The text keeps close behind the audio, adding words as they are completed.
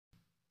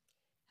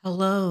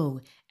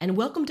Hello, and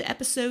welcome to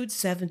episode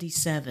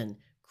 77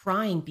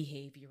 Crying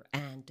Behavior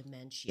and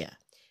Dementia.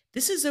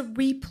 This is a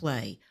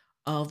replay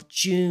of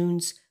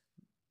June's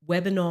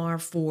webinar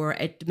for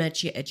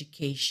dementia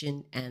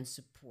education and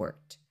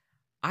support.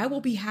 I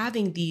will be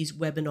having these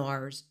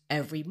webinars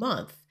every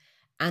month,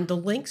 and the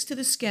links to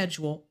the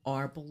schedule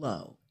are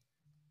below.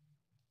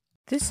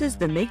 This is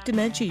the Make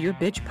Dementia Your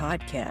Bitch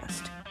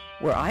podcast,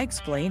 where I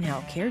explain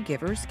how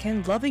caregivers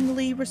can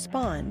lovingly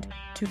respond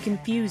to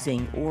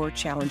confusing or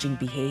challenging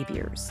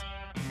behaviors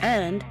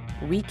and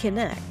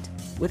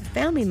reconnect with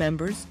family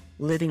members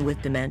living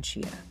with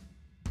dementia.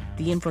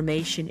 The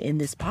information in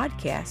this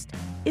podcast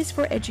is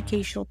for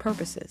educational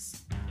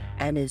purposes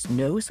and is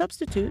no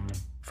substitute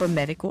for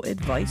medical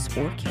advice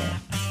or care.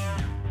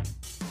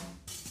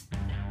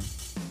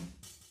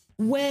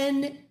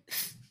 When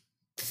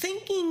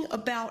thinking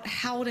about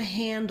how to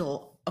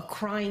handle a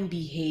crying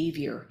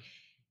behavior,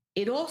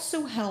 it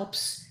also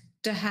helps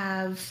to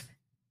have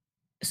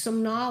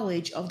some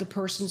knowledge of the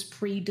person's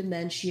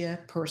pre-dementia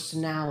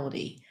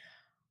personality.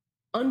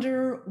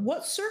 Under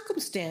what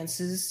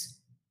circumstances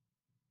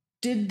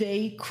did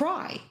they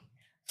cry?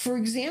 For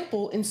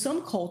example, in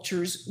some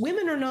cultures,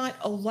 women are not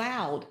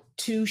allowed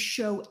to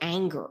show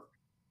anger.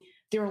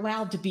 They're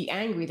allowed to be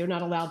angry. They're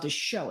not allowed to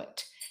show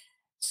it.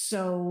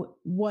 So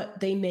what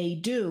they may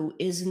do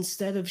is,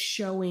 instead of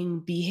showing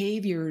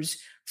behaviors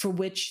for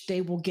which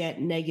they will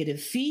get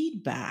negative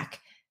feedback,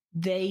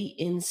 they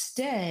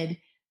instead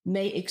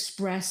may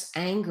express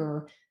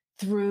anger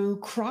through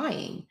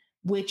crying,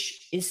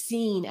 which is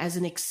seen as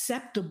an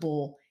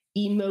acceptable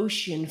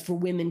emotion for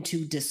women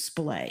to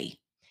display.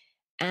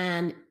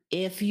 And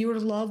if your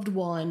loved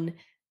one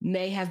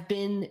may have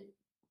been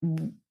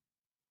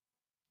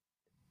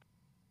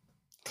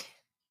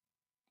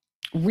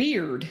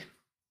reared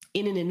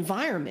in an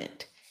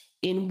environment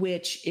in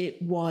which it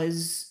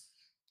was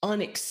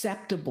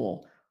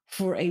unacceptable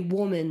for a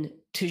woman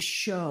to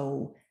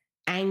show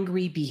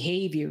angry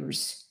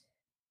behaviors,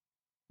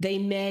 they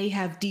may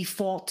have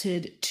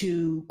defaulted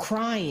to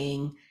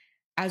crying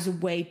as a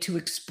way to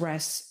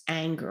express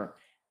anger.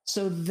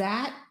 So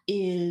that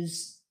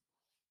is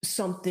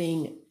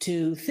something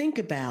to think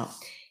about.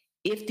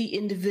 If the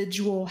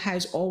individual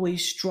has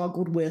always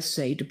struggled with,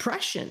 say,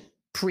 depression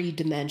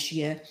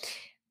pre-dementia,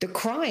 the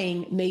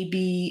crying may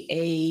be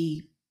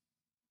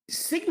a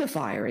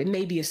signifier. It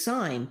may be a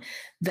sign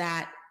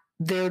that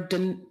their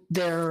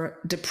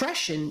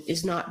depression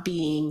is not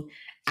being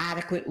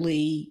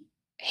adequately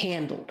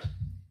handled.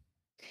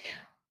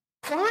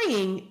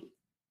 Crying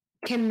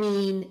can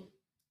mean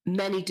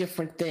many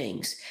different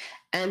things.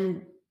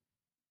 And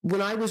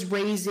when I was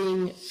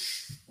raising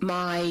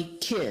my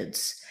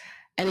kids,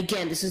 and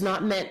again, this is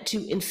not meant to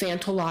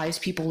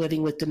infantilize people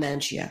living with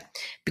dementia,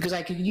 because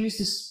I could use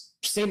this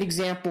same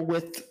example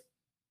with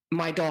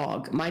my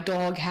dog. My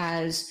dog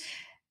has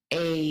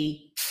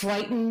a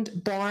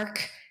frightened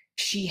bark.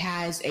 She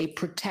has a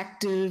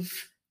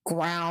protective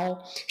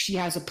growl. She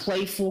has a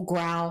playful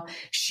growl.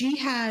 She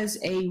has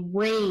a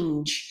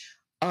range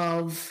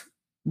of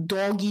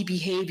doggy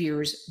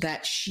behaviors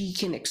that she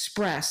can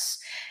express.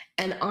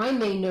 And I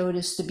may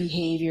notice the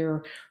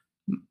behavior,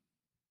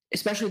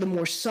 especially the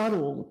more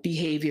subtle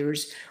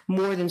behaviors,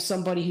 more than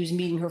somebody who's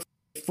meeting her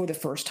for the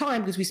first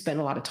time, because we spend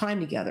a lot of time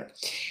together.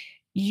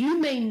 You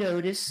may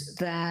notice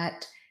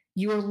that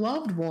your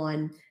loved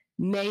one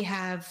may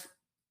have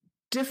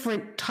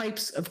different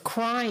types of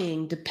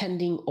crying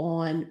depending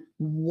on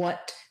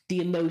what the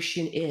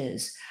emotion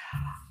is.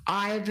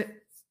 I've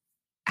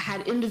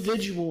had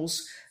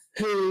individuals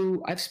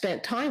who I've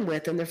spent time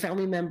with, and their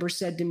family members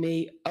said to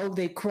me, "Oh,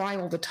 they cry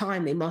all the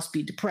time. They must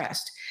be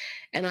depressed."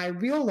 And I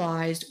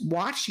realized,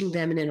 watching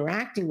them and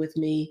interacting with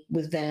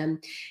them,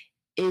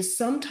 is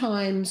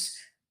sometimes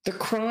the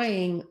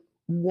crying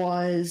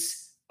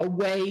was a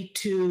way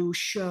to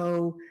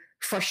show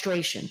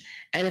frustration.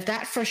 And if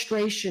that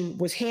frustration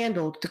was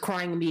handled, the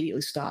crying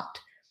immediately stopped.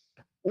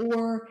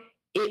 Or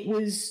it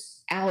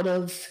was out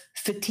of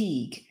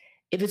fatigue.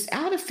 If it's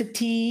out of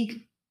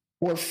fatigue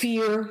or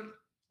fear,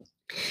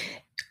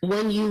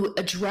 when you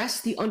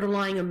address the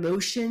underlying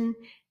emotion,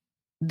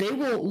 they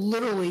will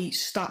literally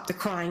stop the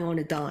crying on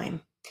a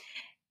dime.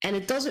 And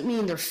it doesn't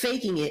mean they're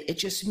faking it. It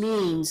just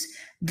means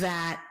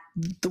that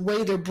the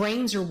way their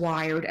brains are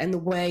wired and the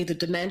way the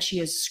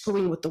dementia is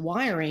screwing with the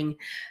wiring,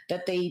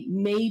 that they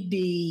may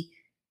be,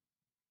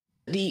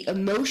 the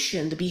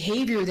emotion, the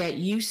behavior that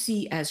you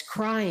see as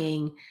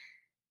crying,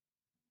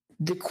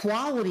 the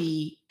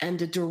quality and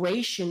the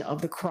duration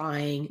of the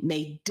crying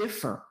may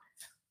differ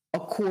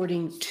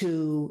according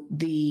to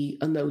the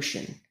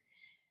emotion.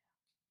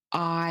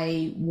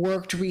 I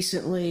worked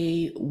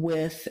recently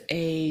with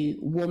a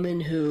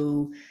woman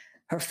who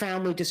her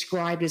family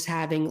described as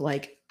having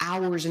like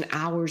hours and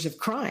hours of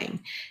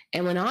crying.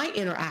 And when I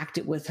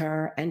interacted with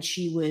her and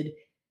she would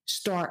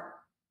start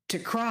to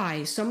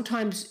cry,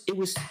 sometimes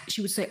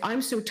she would say,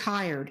 "I'm so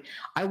tired,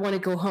 I want to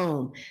go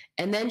home."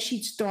 And then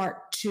she'd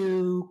start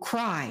to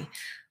cry.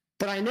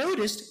 But I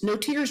noticed no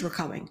tears were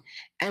coming.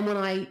 And when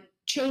I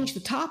changed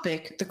the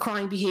topic, the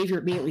crying behavior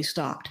immediately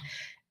stopped.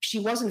 she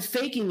wasn't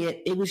faking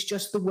it. It was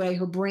just the way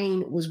her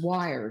brain was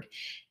wired.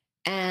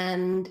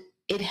 And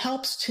it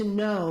helps to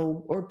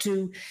know or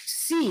to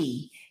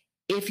see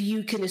if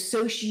you can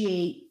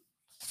associate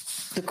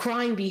the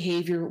crying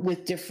behavior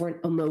with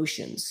different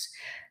emotions,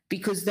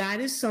 because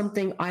that is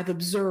something I've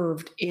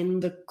observed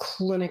in the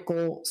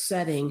clinical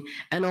setting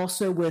and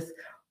also with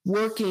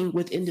working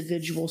with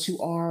individuals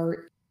who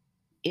are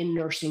in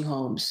nursing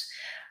homes.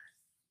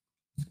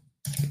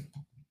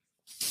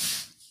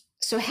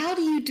 So how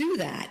do you do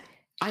that?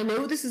 I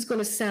know this is going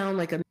to sound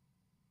like a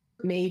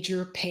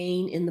major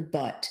pain in the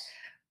butt,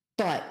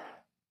 but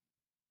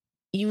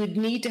you would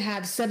need to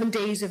have 7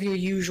 days of your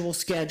usual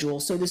schedule.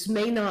 So this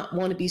may not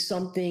want to be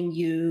something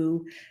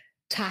you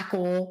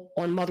tackle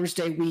on Mother's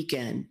Day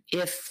weekend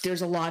if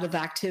there's a lot of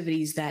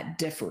activities that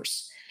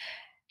differs.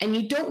 And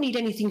you don't need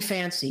anything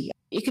fancy.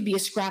 It could be a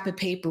scrap of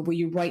paper where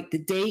you write the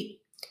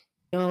date,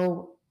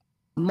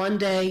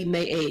 Monday,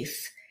 May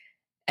 8th,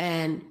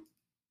 and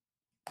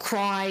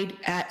cried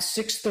at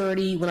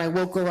 6:30 when I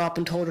woke her up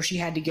and told her she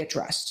had to get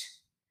dressed.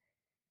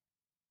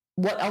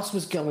 What else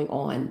was going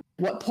on?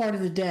 What part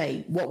of the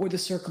day? What were the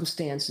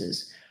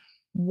circumstances?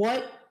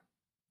 What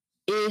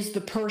is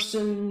the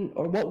person,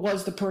 or what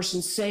was the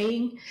person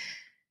saying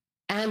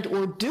and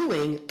or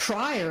doing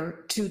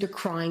prior to the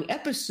crying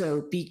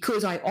episode?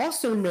 Because I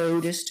also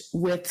noticed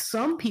with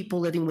some people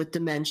living with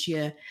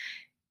dementia,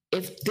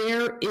 if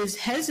there is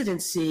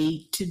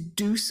hesitancy to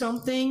do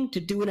something, to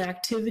do an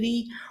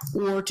activity,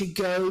 or to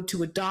go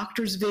to a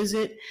doctor's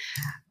visit,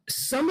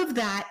 some of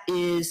that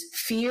is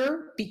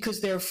fear because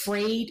they're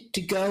afraid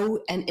to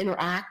go and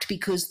interact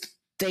because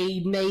they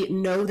may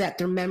know that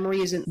their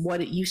memory isn't what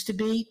it used to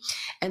be,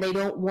 and they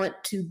don't want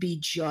to be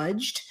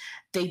judged.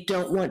 They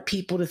don't want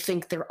people to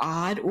think they're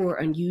odd or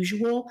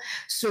unusual.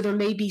 So there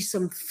may be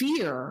some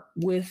fear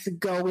with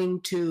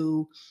going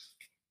to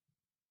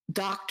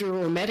doctor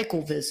or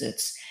medical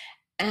visits.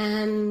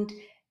 And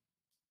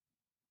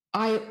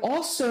I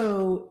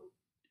also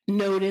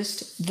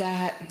noticed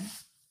that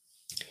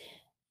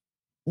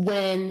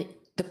when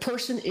the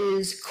person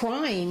is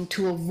crying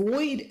to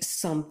avoid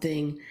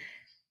something,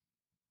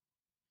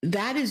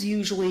 that is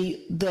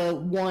usually the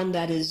one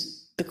that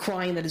is the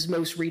crying that is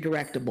most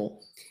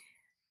redirectable.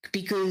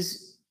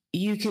 Because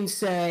you can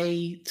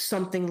say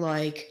something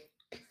like,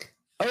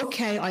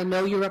 okay, I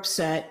know you're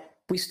upset,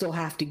 we still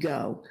have to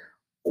go.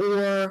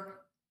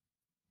 Or,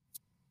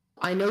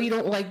 I know you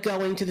don't like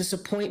going to this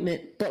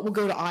appointment, but we'll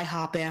go to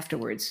IHOP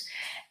afterwards.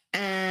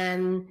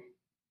 And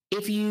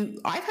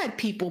I've had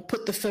people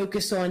put the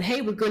focus on,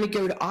 hey, we're going to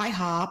go to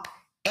IHOP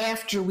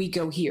after we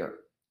go here.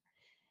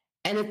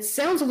 And it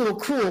sounds a little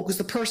cruel because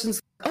the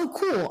person's, oh,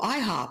 cool,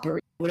 IHOP or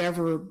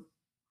whatever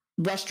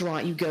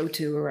restaurant you go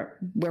to or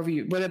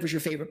whatever's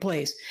your favorite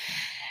place.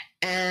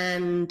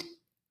 But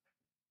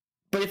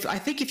I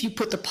think if you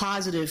put the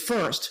positive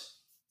first,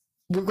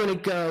 we're going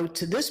to go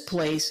to this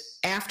place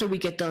after we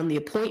get done the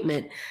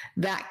appointment,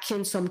 that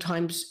can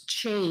sometimes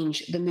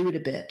change the mood a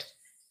bit.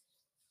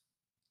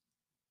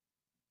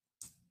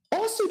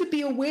 Also, to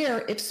be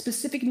aware if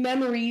specific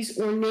memories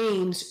or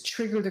names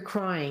trigger the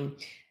crying.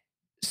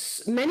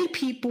 Many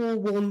people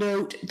will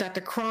note that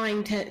the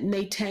crying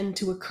may tend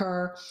to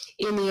occur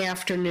in the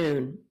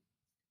afternoon.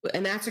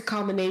 And that's a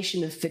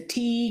combination of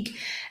fatigue,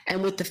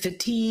 and with the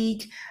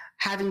fatigue,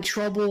 having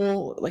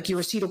trouble, like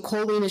your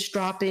acetylcholine is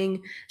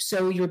dropping,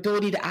 so your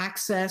ability to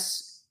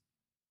access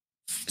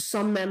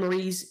some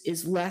memories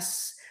is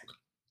less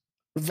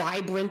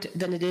vibrant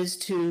than it is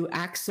to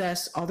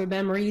access other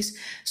memories.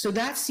 So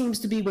that seems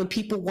to be when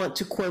people want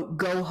to, quote,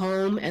 go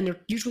home, and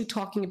they're usually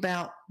talking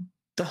about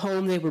the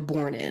home they were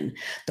born in,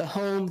 the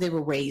home they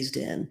were raised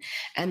in.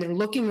 And they're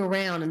looking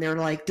around and they're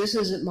like, this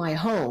isn't my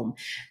home,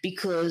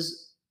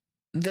 because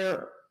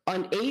they're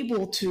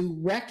unable to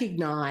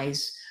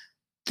recognize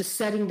the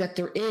setting that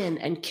they're in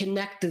and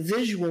connect the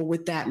visual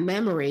with that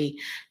memory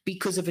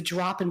because of a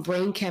drop in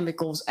brain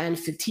chemicals and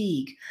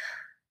fatigue.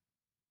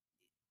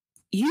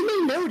 You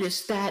may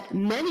notice that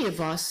many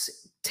of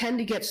us tend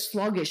to get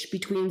sluggish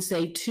between,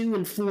 say, 2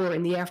 and 4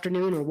 in the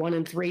afternoon, or 1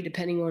 and 3,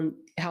 depending on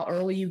how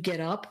early you get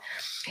up.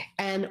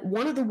 And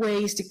one of the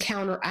ways to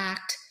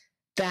counteract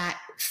that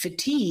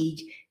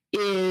fatigue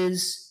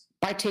is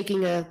by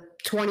taking a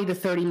 20 to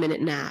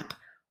 30-minute nap.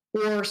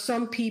 Or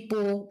some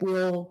people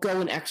will go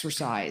and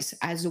exercise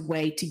as a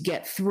way to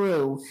get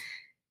through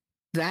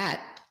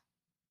that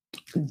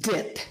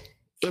dip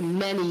in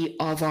many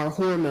of our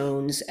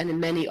hormones and in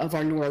many of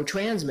our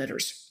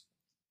neurotransmitters.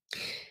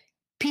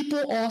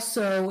 People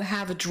also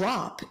have a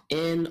drop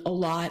in a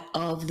lot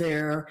of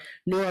their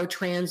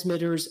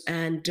neurotransmitters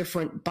and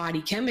different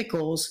body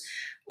chemicals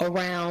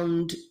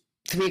around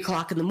 3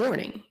 o'clock in the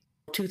morning,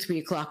 3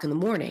 o'clock in the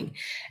morning.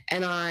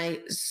 And I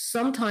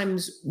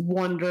sometimes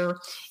wonder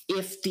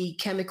if the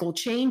chemical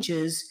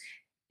changes,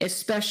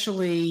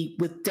 especially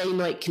with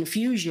day-night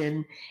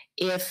confusion,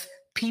 if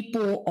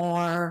people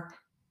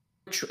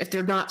if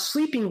they're not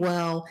sleeping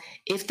well,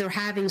 if they're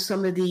having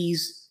some of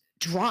these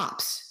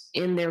drops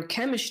in their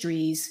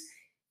chemistries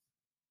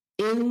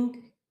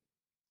in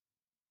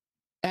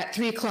at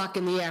 3 o'clock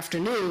in the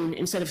afternoon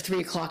instead of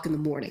 3 o'clock in the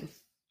morning.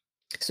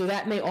 So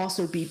that may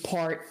also be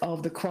part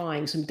of the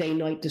crying, some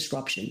day-night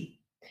disruption.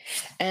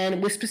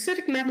 And with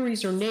specific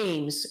memories or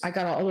names, I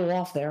got a little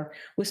off there.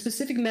 With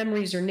specific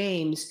memories or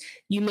names,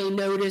 you may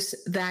notice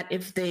that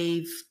if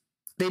they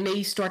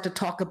may start to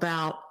talk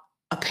about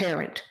a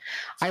parent.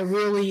 I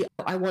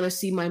want to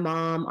see my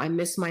mom. I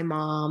miss my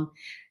mom.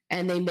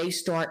 And they may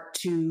start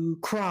to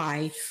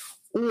cry.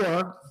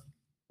 Or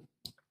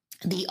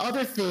the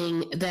other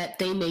thing that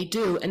they may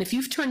do, and if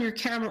you've turned your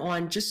camera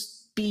on,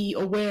 just be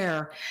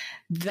aware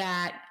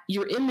that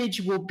your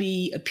image will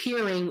be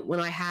appearing when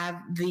I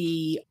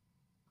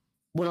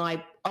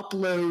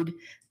upload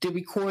the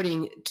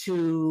recording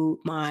to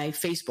my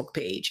Facebook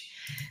page.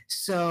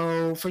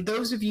 So for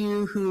those of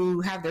you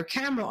who have their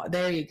camera,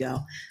 there you go.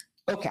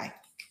 Okay,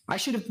 I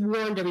should have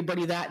warned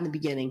everybody that in the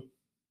beginning.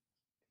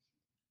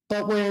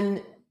 But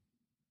when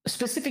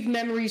specific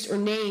memories or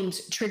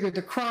names trigger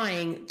the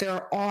crying,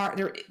 there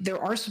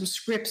are some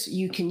scripts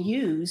you can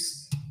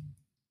use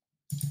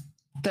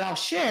that I'll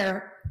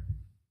share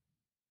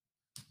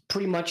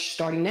pretty much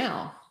starting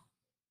now.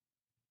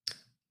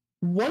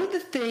 One of the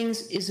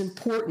things is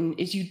important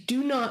is you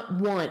do not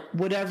want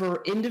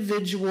whatever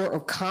individual or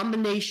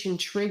combination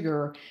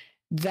trigger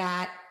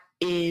that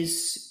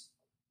is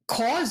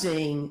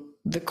causing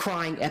the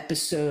crying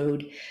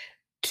episode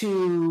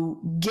to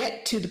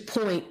get to the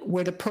point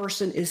where the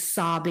person is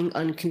sobbing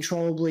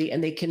uncontrollably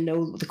and they can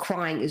know the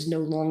crying is no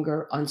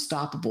longer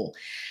unstoppable.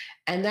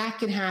 And that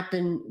can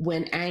happen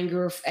when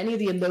anger, any of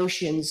the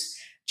emotions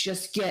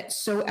just get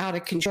so out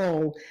of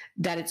control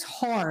that it's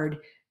hard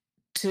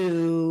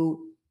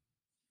to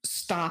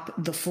stop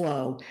the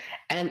flow.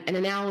 And an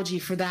analogy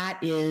for that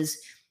is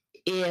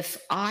if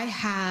I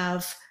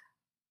have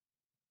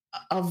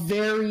a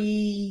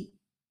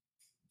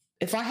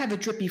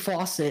drippy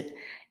faucet,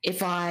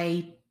 if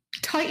I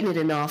tighten it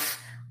enough,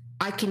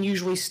 I can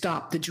usually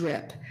stop the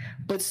drip.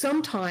 But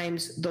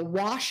sometimes the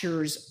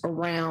washers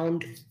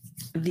around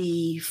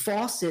the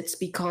faucets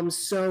become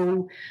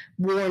so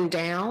worn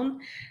down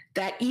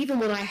that even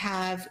when I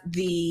have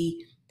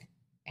the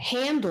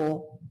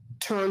handle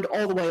turned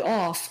all the way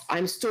off,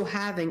 I'm still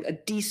having a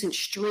decent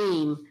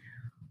stream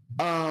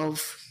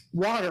of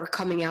water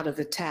coming out of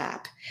the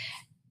tap.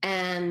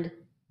 And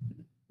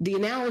the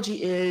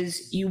analogy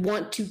is you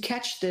want to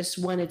catch this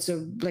when it's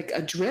like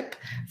a drip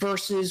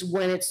versus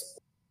when it's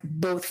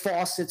both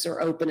faucets are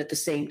open at the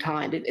same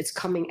time. It's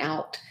coming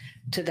out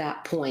to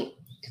that point.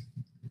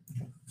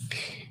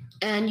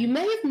 And you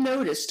may have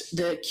noticed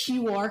the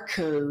QR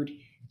code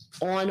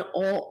on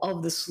all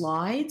of the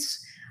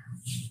slides.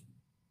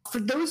 For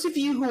those of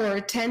you who are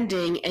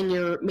attending and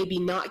you're maybe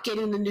not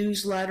getting the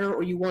newsletter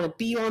or you want to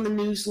be on the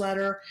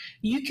newsletter,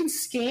 you can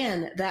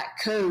scan that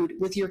code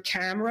with your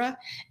camera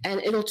and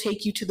it'll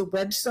take you to the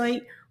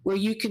website where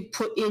you can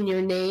put in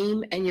your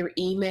name and your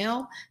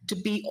email to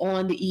be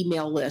on the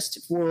email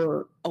list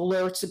for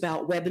alerts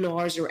about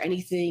webinars or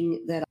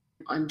anything that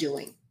I'm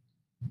doing.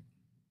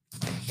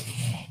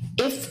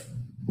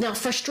 Now,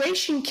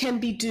 frustration can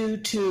be due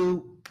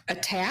to a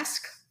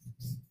task,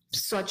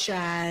 such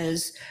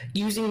as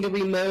using the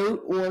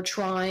remote or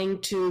trying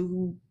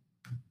to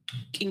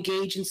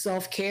engage in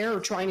self-care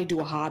or trying to do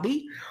a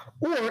hobby,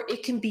 or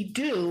it can be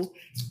due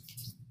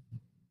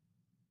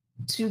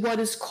to what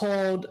is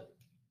called,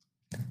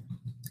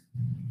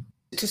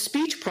 to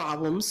speech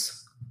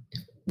problems,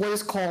 what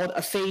is called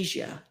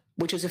aphasia,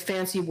 which is a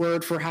fancy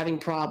word for having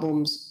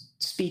problems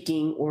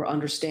speaking or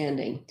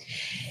understanding.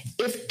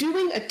 If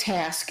doing a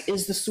task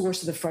is the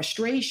source of the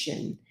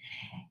frustration,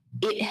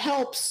 it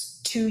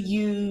helps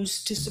to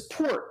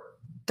support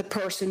the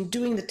person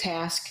doing the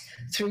task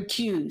through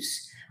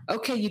cues.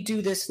 Okay, you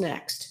do this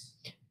next.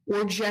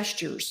 Or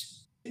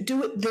gestures.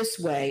 Do it this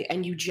way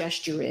and you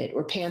gesture it,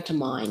 or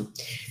pantomime.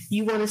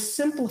 You want to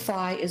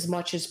simplify as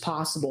much as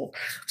possible.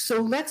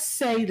 So let's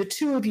say the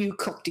two of you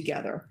cook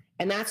together,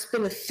 and that's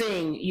been a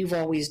thing you've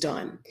always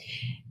done.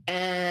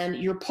 And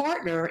your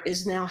partner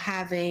is now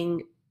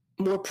having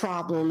more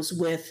problems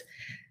with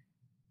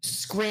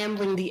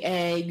scrambling the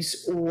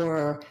eggs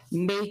or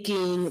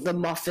making the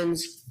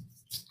muffins,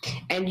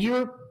 and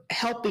you're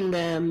helping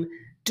them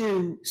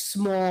do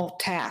small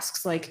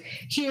tasks like,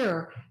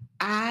 here,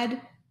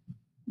 add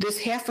this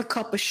half a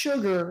cup of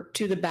sugar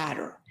to the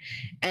batter.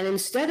 And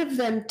instead of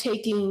them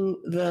taking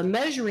the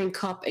measuring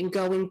cup and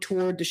going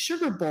toward the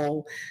sugar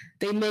bowl,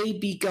 they may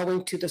be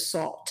going to the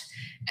salt.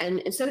 And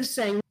instead of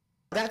saying,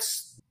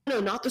 no,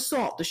 not the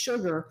salt, the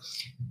sugar,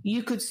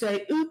 you could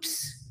say,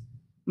 oops,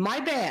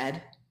 my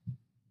bad.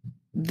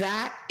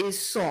 That is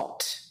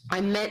salt.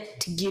 I meant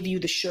to give you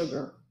the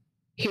sugar.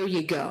 Here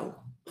you go.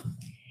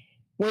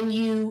 When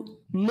you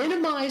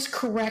minimize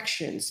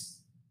corrections,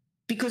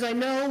 because I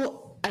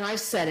know, and I've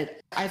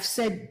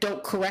said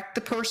don't correct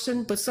the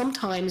person, but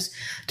sometimes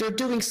they're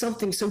doing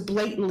something so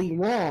blatantly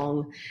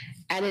wrong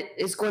and it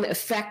is going to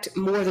affect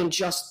more than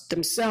just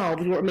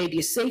themselves, or maybe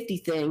a safety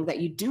thing that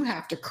you do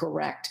have to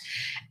correct.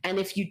 And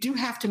if you do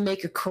have to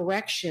make a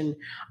correction,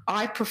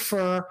 I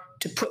prefer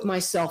to put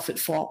myself at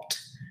fault.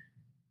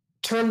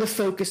 Turn the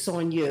focus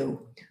on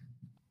you.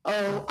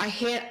 Oh,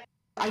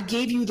 I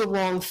gave you the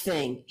wrong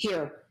thing.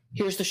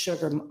 Here's the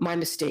sugar, my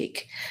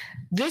mistake.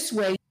 This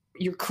way,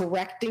 you're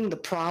correcting the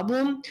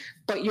problem,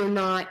 but you're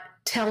not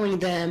telling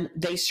them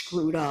they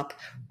screwed up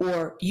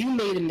or you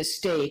made a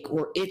mistake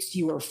or it's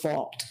your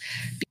fault.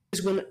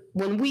 Because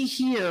when we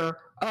hear,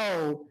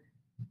 oh,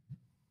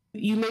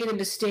 you made a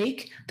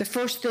mistake, the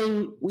first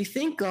thing we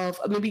think of,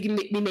 maybe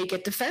we may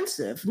get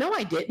defensive. No,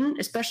 I didn't,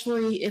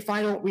 especially if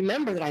I don't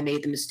remember that I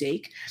made the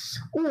mistake.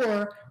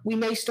 Or we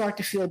may start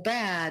to feel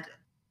bad.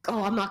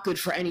 Oh, I'm not good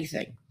for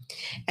anything.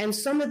 And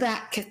some of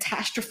that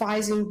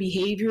catastrophizing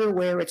behavior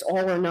where it's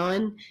all or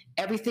none,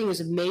 everything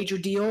is a major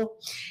deal.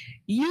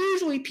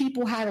 Usually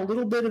people had a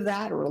little bit of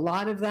that or a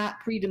lot of that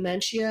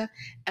pre-dementia,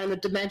 and the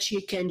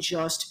dementia can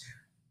just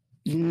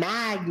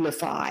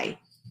magnify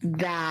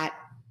that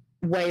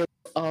way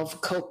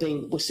of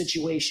coping with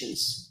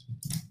situations.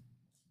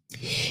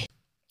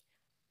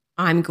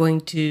 I'm going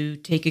to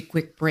take a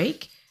quick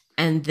break,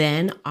 and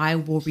then I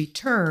will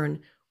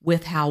return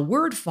with how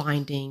word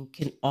finding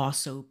can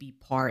also be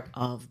part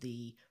of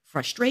the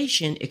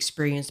frustration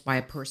experienced by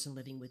a person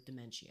living with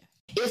dementia.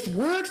 If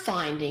word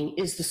finding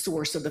is the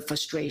source of the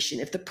frustration,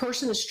 if the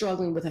person is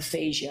struggling with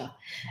aphasia,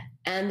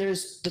 and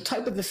there's the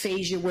type of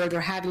aphasia where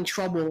they're having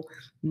trouble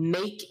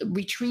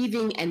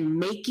retrieving and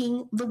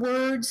making the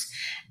words,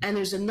 and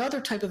there's another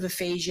type of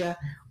aphasia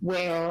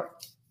where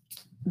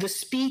the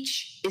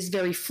speech is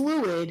very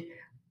fluid,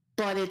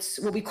 but it's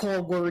what we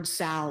call word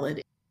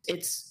salad.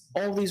 It's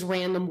all these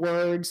random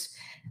words,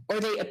 or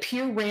they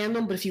appear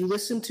random, but if you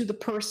listen to the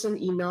person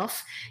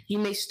enough, you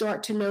may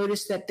start to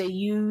notice that they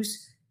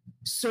use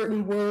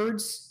certain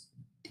words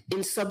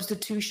in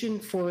substitution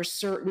for a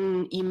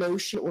certain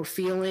emotion or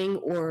feeling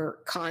or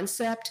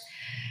concept.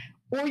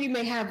 Or you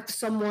may have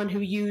someone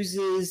who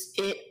uses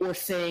it or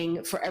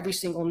thing for every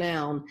single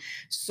noun,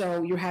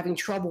 so you're having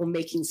trouble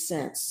making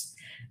sense.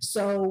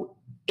 So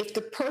if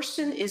the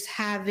person is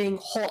having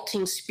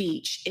halting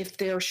speech, if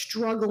they're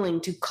struggling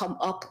to come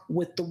up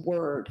with the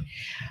word,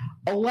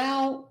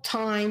 allow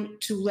time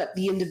to let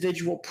the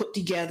individual put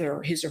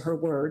together his or her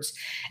words.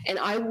 And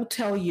I will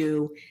tell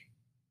you,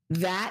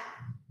 that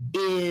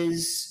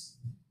is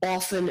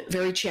often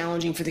very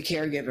challenging for the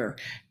caregiver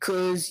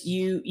because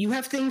you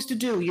have things to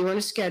do. You're on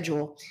a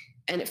schedule,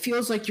 and it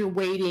feels like you're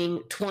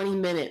waiting 20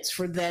 minutes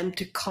for them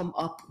to come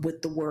up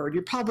with the word.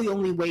 You're probably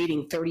only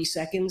waiting 30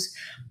 seconds,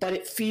 but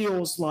it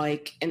feels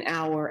like an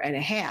hour and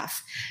a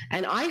half.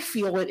 And I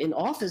feel it in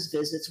office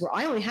visits where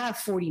I only have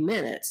 40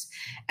 minutes,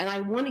 and I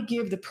want to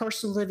give the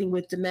person living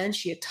with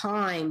dementia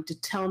time to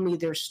tell me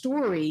their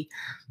story,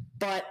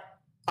 but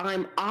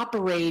I'm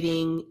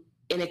operating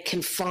in a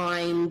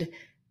confined,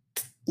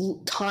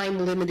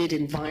 time-limited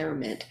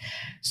environment.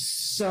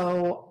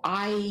 So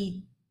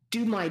I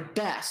do my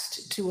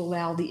best to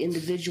allow the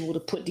individual to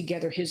put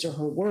together his or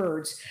her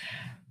words,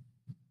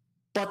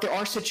 but there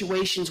are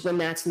situations when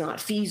that's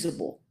not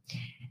feasible.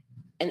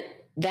 And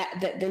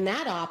then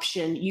that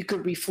option, you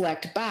could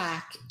reflect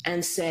back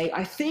and say,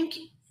 I think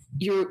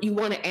you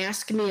want to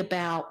ask me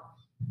about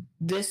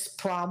this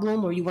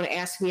problem, or you want to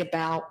ask me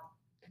about,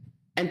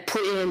 and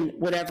put in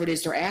whatever it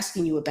is they're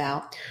asking you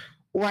about.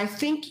 Or I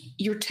think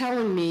you're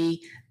telling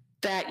me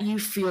that you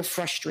feel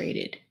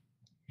frustrated.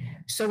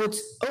 So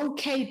it's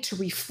okay to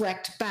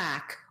reflect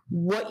back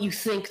what you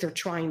think they're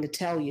trying to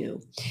tell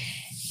you.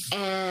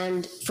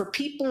 And for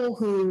people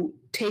who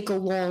take a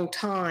long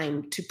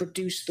time to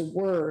produce the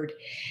word,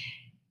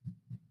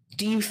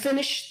 do you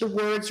finish the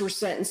words or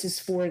sentences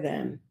for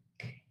them?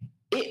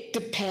 It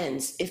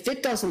depends. If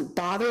it doesn't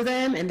bother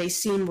them and they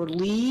seem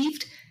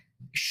relieved,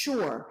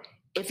 sure.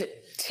 If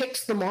it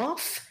ticks them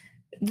off,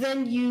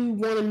 then you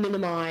want to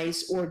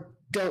minimize or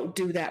don't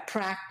do that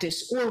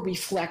practice or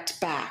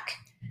reflect back.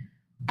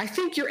 I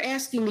think you're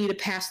asking me to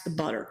pass the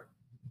butter.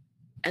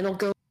 And they'll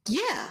go,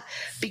 yeah,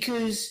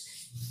 because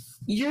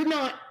you're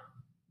not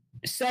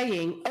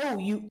saying, or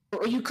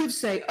you could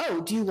say,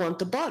 oh, do you want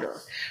the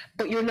butter?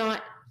 But you're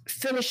not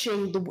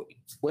finishing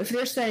if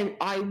they're saying,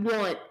 you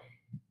want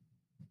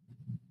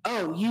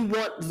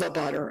the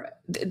butter.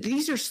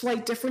 These are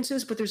slight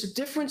differences, but there's a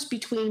difference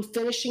between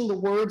finishing the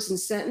words and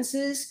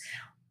sentences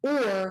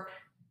or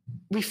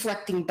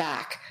reflecting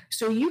back.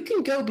 So you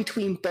can go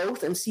between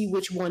both and see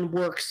which one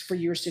works for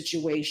your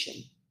situation.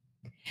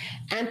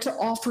 And to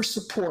offer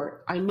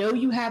support. I know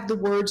you have the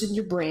words in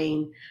your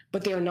brain,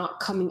 but they're not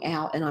coming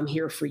out, and I'm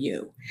here for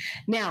you.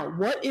 Now,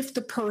 what if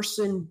the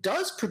person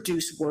does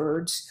produce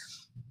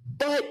words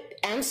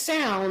and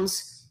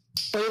sounds,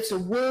 but it's a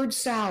word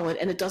salad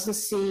and it doesn't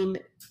seem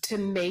to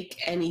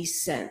make any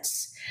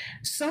sense?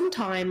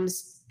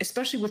 Sometimes,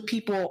 especially with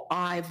people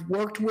I've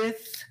worked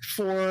with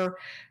for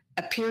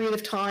a period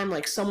of time,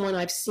 like someone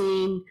I've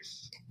seen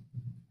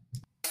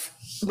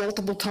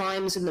multiple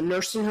times in the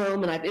nursing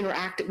home and I've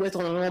interacted with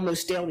on an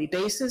almost daily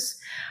basis,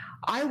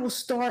 I will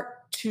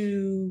start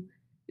to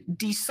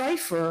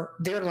decipher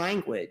their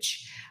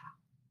language.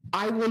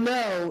 I will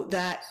know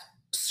that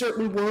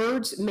certain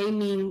words may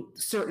mean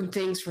certain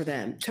things for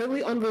them,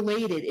 totally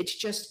unrelated. It's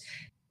just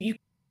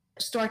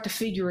start to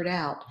figure it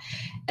out.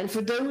 And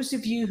for those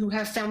of you who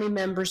have family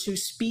members who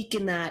speak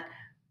in that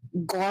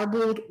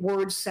garbled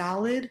word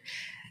salad,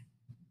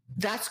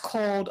 that's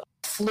called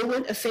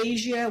fluent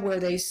aphasia, where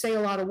they say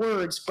a lot of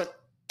words, but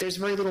there's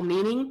very little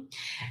meaning.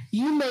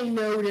 You may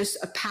notice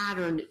a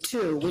pattern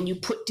too when you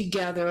put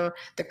together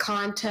the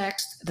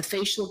context, the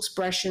facial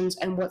expressions,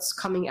 and what's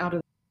coming out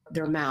of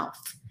their mouth.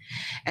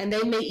 And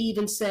they may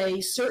even say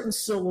certain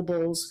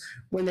syllables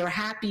when they're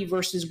happy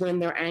versus when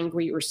they're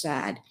angry or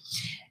sad.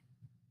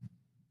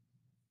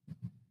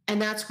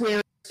 And that's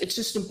where it's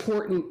just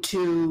important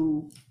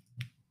to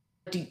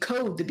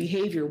decode the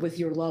behavior with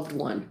your loved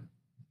one.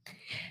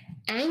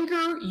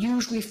 Anger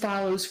usually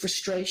follows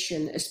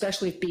frustration,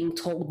 especially if being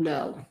told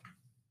no.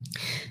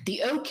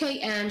 The okay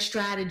and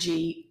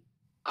strategy,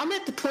 I'm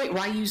at the point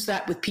where I use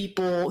that with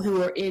people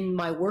who are in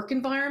my work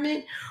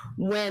environment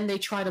when they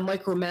try to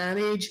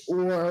micromanage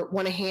or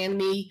want to hand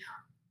me,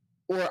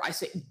 or I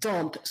say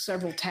dump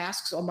several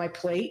tasks on my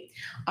plate.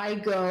 I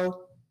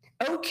go,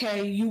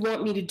 okay, you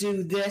want me to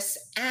do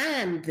this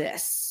and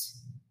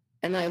this.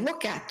 And I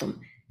look at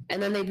them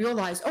and then they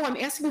realize, oh, I'm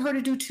asking her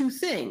to do two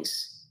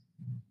things.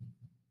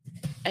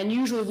 And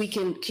usually we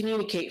can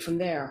communicate from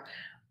there.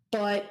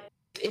 But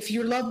if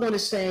your loved one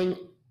is saying,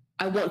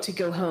 I want to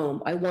go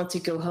home, I want to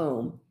go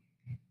home,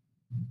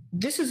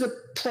 this is a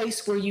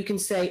place where you can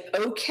say,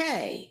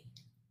 okay,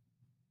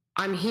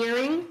 I'm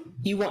hearing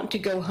you want to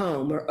go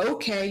home, or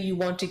okay, you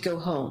want to go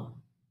home.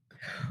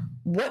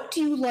 What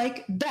do you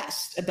like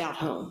best about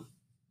home?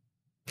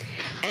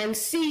 And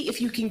see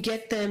if you can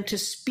get them to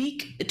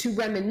speak, to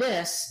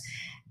reminisce.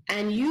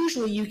 And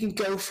usually you can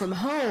go from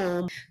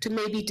home to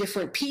maybe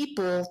different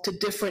people to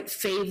different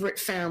favorite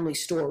family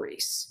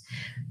stories.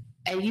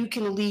 And you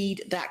can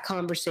lead that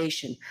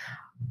conversation.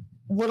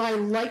 What I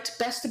liked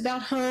best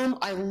about home,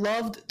 I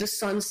loved the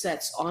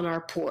sunsets on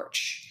our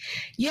porch.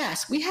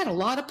 Yes, we had a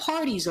lot of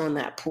parties on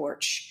that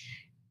porch.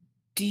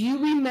 Do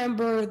you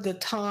remember the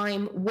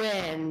time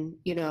when,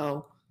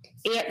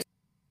 Aunt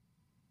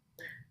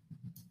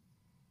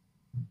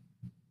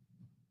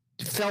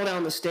fell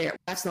down the stairs?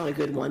 That's not a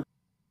good one.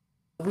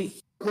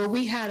 Where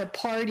we had a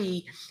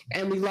party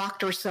and we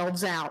locked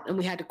ourselves out and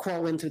we had to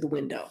crawl in through the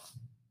window.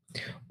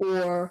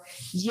 Or,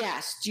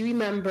 yes, do you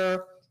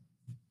remember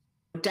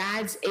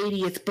Dad's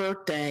 80th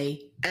birthday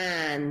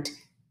and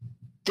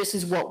this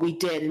is what we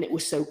did and it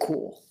was so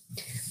cool?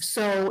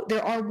 So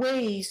there are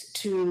ways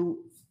to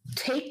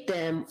take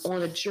them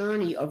on a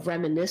journey of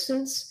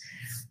reminiscence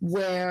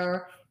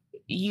where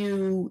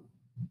you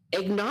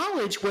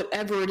acknowledge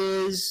whatever it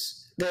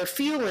is they're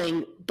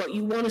feeling, but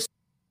you want to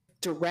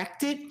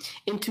direct it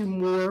into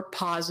more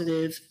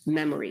positive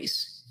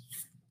memories.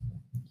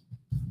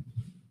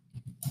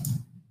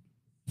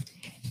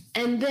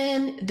 And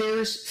then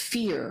there's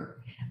fear.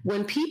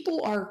 When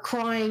people are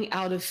crying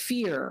out of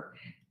fear,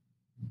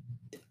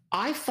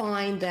 I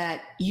find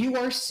that you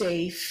are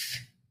safe,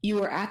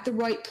 you are at the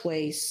right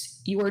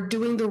place, you are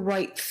doing the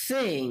right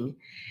thing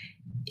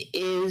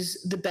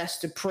is the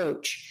best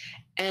approach.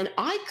 And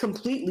I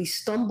completely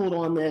stumbled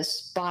on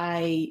this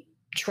by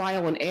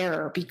trial and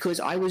error because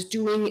I was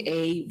doing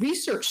a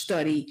research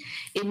study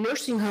in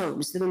nursing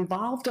homes that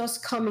involved us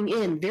coming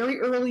in very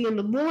early in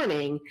the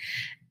morning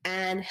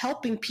and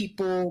helping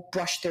people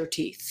brush their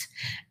teeth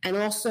and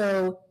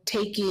also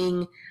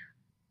taking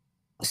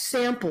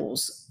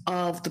samples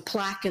of the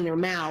plaque in their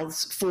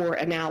mouths for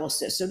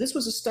analysis. So this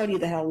was a study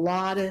that had a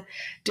lot of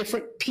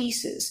different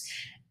pieces.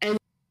 And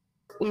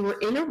we were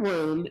in a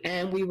room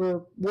and we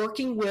were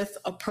working with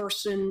a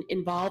person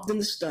involved in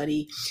the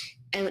study.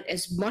 And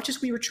as much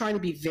as we were trying to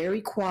be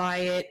very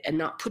quiet and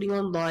not putting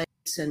on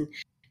lights and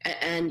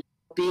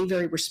being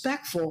very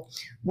respectful,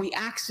 we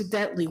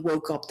accidentally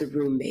woke up the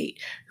roommate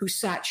who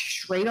sat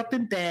straight up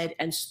in bed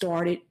and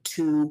started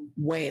to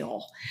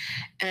wail.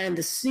 And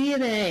the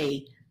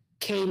CNA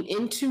came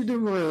into the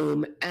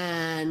room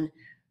and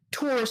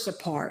tore us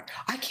apart.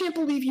 I can't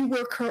believe you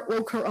woke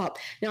her up.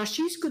 Now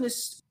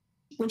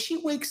when she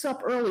wakes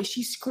up early,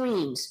 she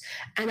screams,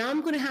 and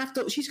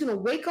she's going to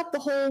wake up the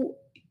whole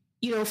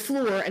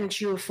floor, and it's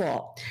your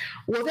fault.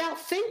 Without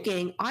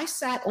thinking, I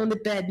sat on the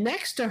bed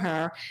next to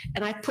her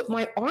and I put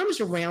my arms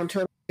around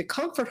her to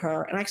comfort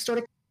her, and I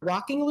started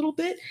rocking a little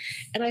bit,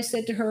 and I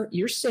said to her,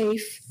 you're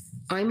safe,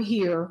 I'm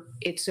here,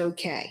 it's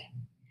okay.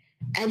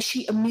 And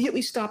she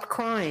immediately stopped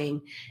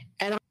crying,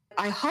 and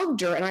I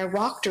hugged her and I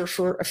rocked her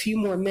for a few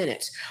more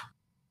minutes.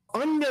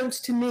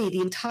 Unbeknownst to me,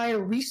 the entire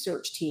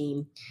research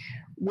team,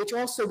 which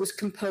also was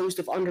composed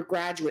of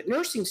undergraduate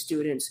nursing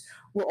students,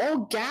 were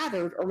all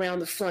gathered around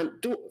the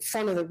front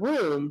of the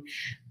room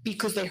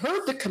because they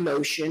heard the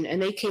commotion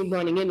and they came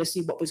running in to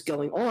see what was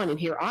going on. And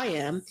here I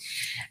am.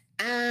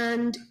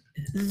 And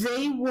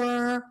they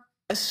were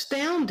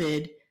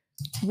astounded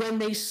when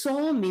they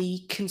saw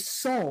me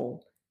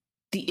console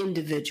the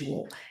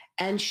individual.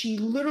 And she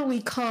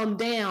literally calmed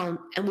down,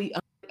 and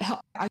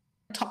I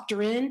tucked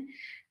her in.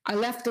 I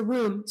left the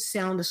room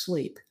sound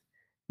asleep.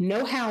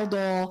 No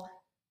Haldol,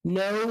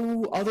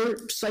 no other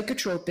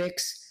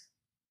psychotropics.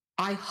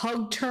 I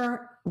hugged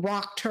her,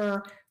 rocked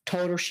her,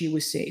 told her she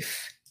was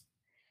safe.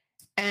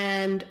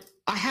 And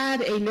I had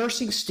a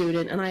nursing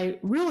student, and I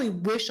really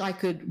wish I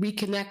could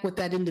reconnect with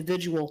that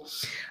individual,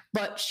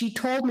 but she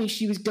told me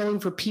she was going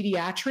for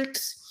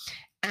pediatrics.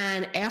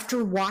 And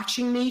after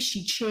watching me,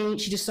 she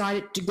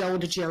decided to go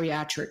into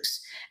geriatrics,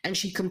 and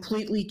she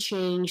completely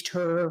changed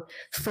her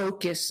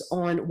focus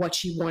on what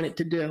she wanted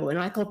to do. And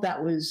I thought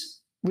that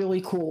was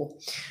really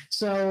cool.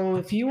 So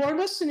if you are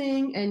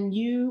listening and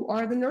you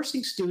are the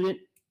nursing student,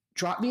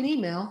 drop me an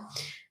email,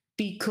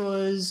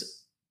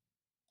 because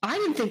I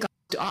didn't think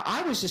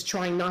I was just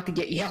trying not to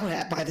get yelled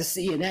at by the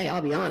CNA,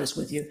 I'll be honest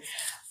with you.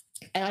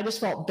 And I just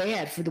felt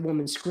bad for the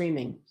woman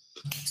screaming.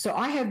 So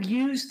I have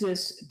used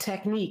this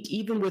technique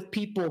even with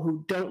people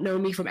who don't know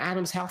me from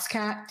Adam's House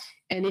Cat,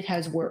 and it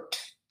has worked.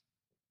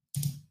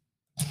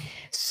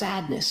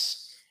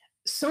 Sadness.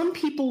 Some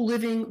people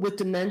living with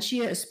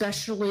dementia,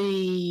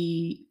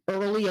 especially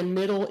early and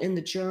middle in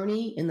the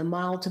journey, in the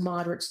mild to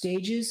moderate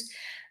stages,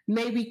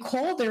 may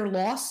recall their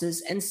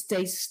losses and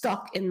stay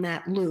stuck in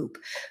that loop.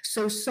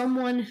 So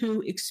someone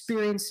who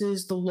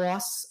experiences the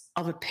loss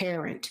of a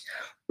parent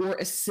or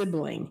a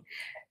sibling,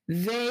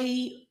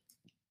 they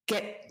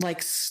get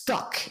like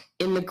stuck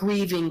in the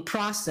grieving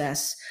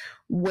process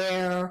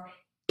where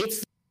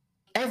it's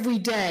every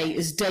day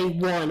is day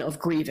one of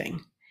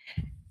grieving.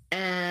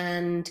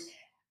 And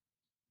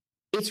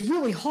it's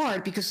really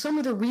hard because some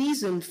of the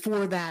reason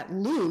for that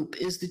loop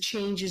is the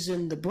changes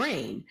in the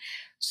brain.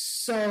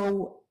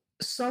 So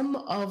some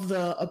of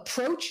the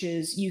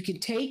approaches you can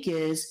take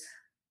is,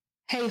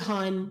 hey,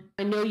 hon,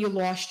 I know you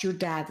lost your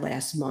dad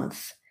last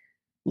month.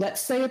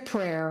 Let's say a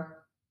prayer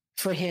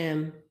for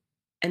him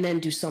and then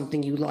do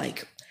something you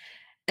like.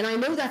 And I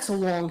know that's a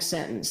long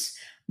sentence,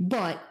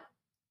 but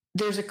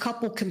there's a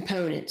couple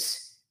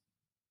components.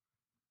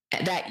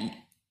 That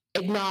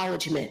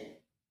acknowledgement.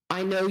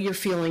 I know you're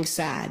feeling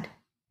sad.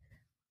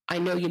 I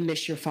know you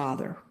miss your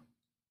father.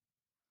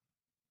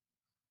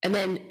 And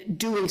then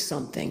doing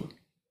something.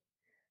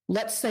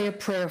 Let's say a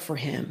prayer for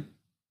him.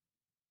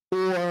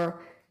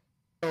 Or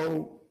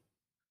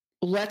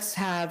let's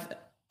have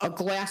a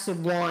glass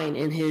of wine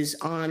in his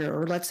honor,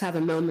 or let's have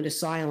a moment of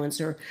silence,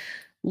 or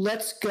we'll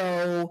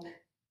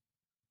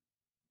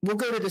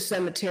go to the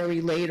cemetery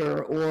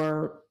later,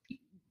 or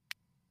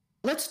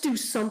let's do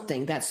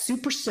something that's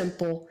super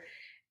simple.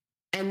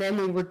 And then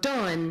when we're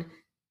done,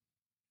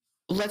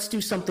 let's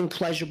do something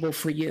pleasurable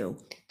for you.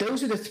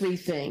 Those are the three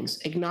things: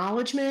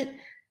 acknowledgement,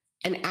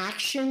 an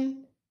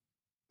action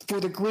for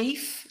the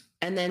grief,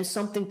 and then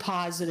something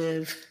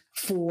positive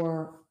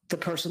for the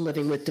person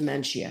living with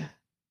dementia.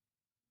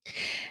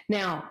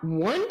 Now,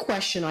 one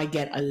question I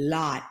get a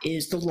lot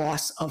is the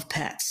loss of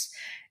pets.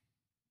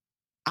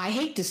 I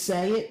hate to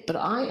say it, but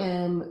I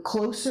am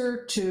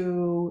closer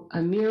to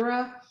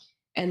Amira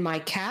and my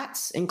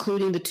cats,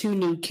 including the 2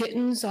 new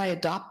kittens I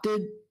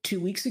adopted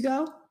 2 weeks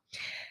ago,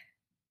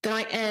 than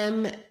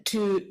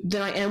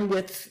I am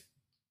with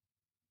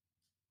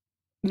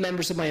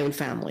members of my own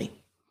family.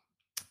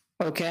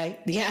 Okay?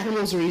 The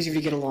animals are easier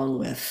to get along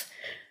with.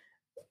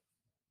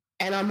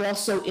 And I'm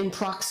also in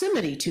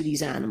proximity to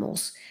these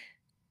animals.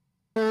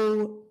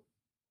 So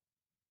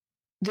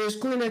there's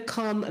going to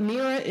come,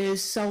 Amira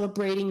is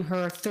celebrating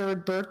her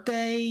 3rd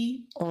birthday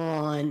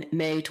on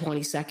May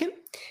 22nd.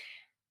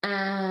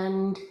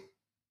 And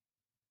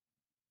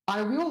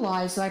I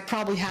realize that I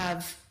probably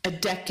have a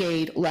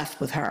decade left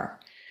with her.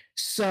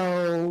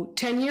 So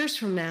 10 years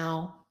from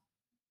now,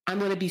 I'm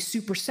going to be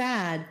super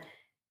sad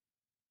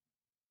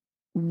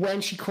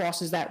when she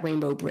crosses that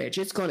rainbow bridge.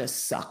 It's going to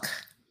suck.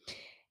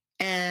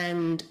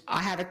 And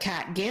I have a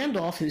cat,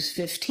 Gandalf, who's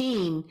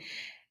 15,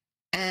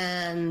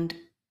 and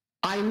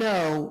I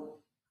know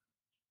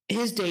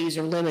his days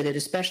are limited,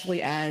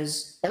 especially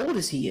as old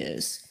as he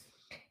is.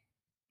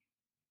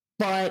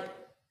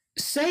 But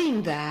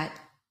saying that,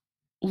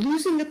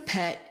 losing a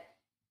pet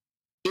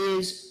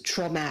is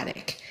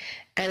traumatic.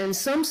 And in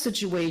some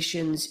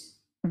situations,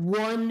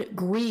 one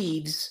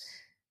grieves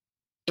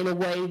in a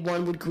way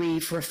one would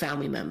grieve for a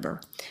family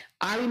member.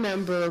 I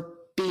remember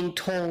being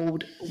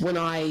told when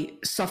I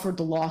suffered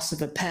the loss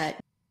of a pet,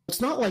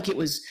 it's not like it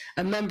was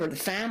a member of the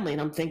family,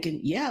 and I'm thinking,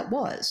 yeah, it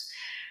was.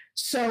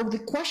 So the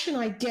question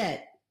I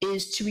get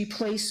is to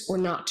replace or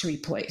not to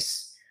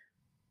replace.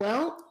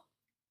 Well,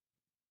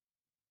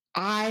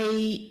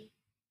 I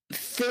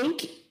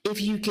think if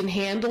you can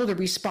handle the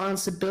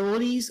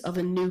responsibilities of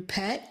a new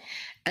pet,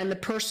 and the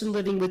person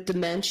living with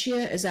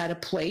dementia is at a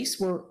place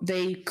where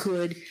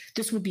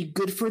this would be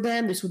good for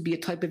them, this would be a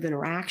type of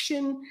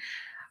interaction,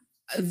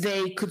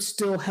 they could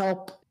still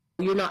help.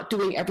 You're not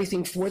doing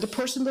everything for the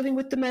person living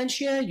with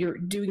dementia, you're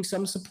doing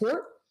some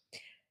support.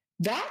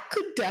 That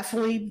could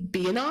definitely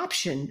be an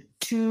option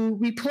to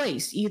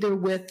replace, either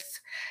with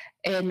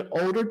an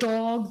older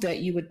dog that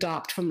you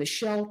adopt from the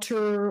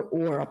shelter,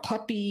 or a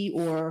puppy,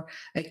 or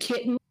a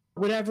kitten,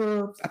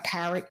 whatever, a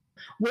parrot,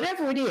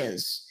 whatever it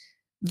is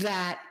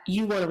that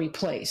you want to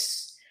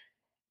replace.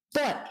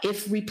 But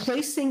if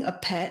replacing a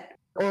pet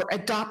or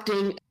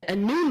adopting a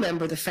new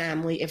member of the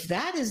family, if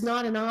that is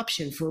not an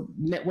option for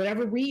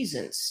whatever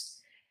reasons,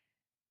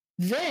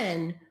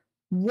 then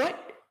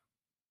what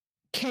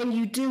can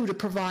you do to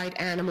provide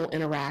animal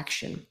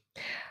interaction?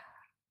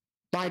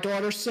 My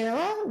daughter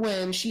Sarah,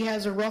 when she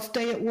has a rough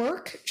day at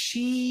work,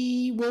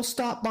 she will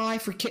stop by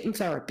for kitten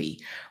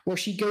therapy, where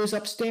she goes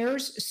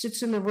upstairs,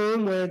 sits in the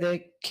room where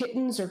the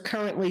kittens are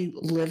currently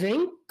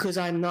living, because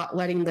I'm not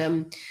letting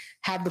them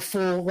have the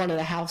full run of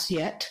the house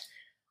yet.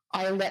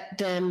 I let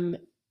them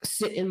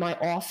sit in my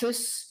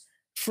office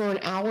for an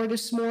hour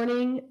this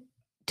morning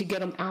to get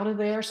them out of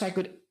there so I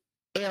could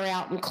air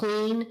out and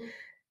clean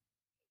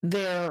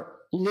their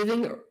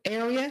living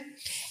area.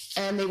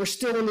 And they were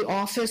still in the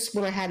office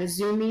when I had a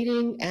Zoom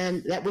meeting,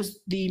 and that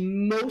was the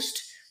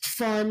most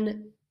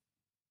fun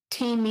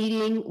team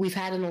meeting we've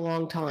had in a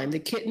long time. The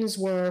kittens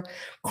were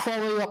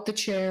crawling up the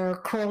chair,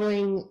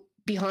 crawling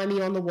behind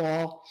me on the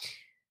wall.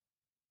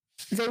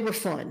 They were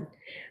fun.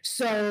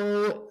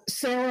 So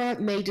Sarah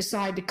may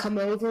decide to come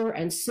over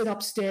and sit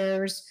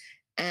upstairs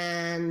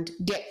and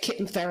get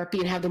kitten therapy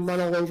and have them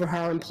run all over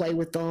her and play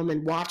with them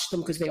and watch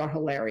them because they are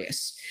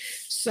hilarious.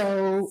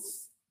 So,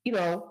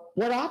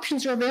 what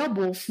options are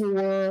available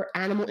for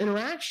animal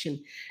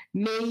interaction?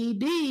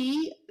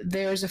 Maybe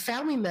there's a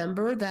family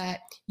member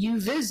that you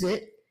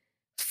visit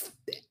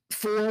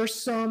for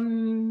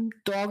some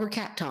dog or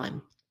cat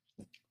time.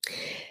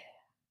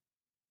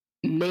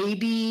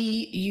 Maybe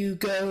you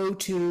go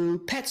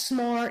to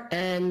PetSmart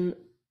and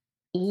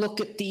look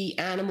at the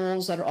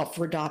animals that are up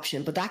for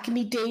adoption, but that can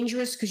be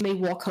dangerous because you may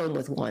walk home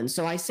with one.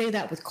 So I say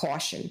that with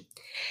caution.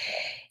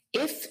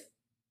 If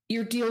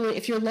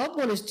your loved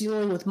one is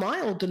dealing with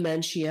mild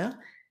dementia,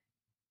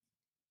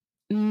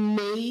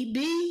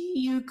 maybe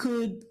you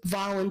could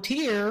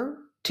volunteer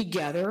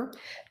together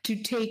to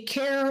take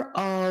care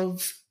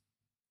of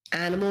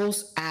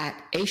animals at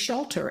a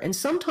shelter. And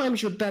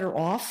sometimes you're better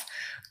off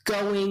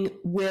going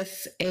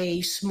with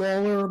a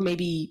smaller,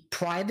 maybe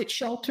private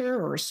shelter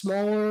or a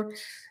smaller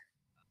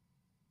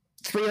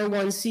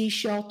 301c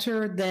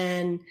shelter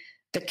than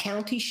the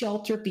county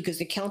shelter, because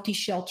the county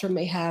shelter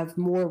may have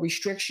more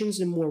restrictions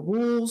and more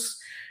rules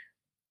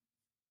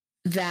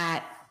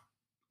that,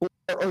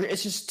 or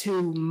it's just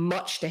too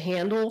much to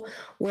handle,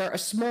 where a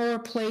smaller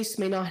place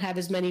may not have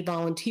as many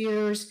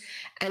volunteers,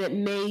 and it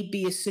may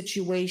be a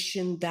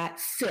situation that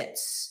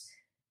fits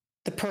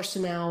the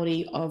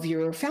personality of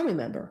your family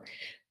member.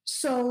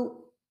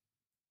 So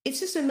it's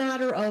just a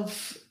matter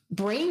of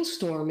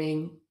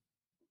brainstorming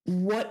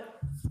what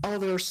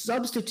other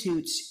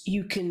substitutes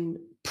you can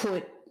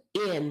put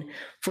in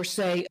for,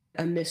 say,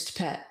 a missed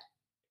pet.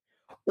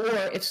 Or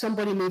if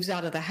somebody moves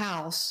out of the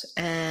house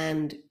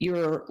and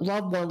your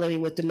loved one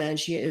living with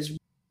dementia is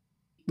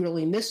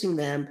really missing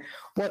them,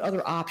 what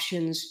other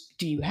options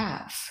do you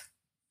have?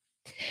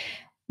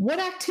 What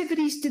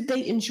activities did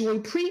they enjoy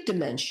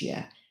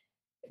pre-dementia?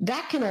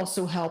 That can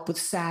also help with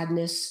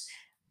sadness.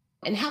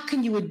 And how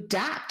can you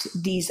adapt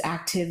these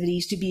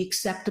activities to be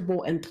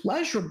acceptable and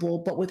pleasurable,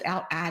 but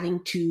without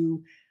adding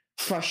to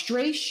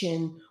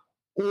frustration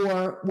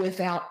or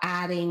without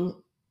adding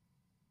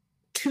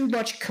too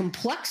much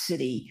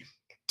complexity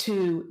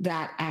to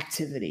that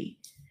activity?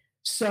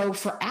 So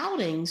for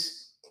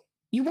outings,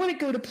 you want to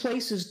go to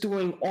places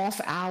during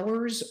off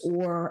hours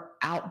or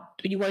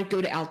you want to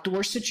go to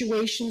outdoor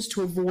situations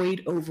to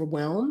avoid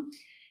overwhelm.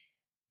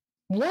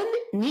 One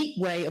neat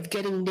way of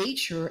getting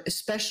nature,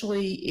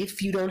 especially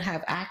if you don't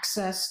have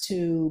access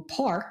to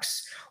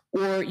parks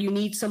or you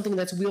need something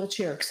that's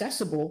wheelchair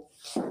accessible,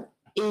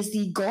 is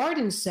the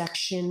garden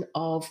section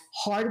of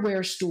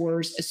hardware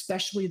stores,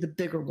 especially the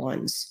bigger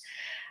ones.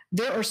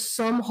 There are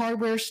some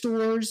hardware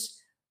stores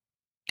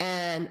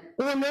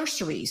or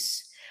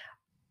nurseries.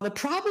 The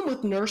problem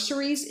with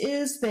nurseries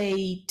is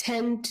they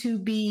tend to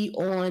be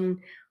on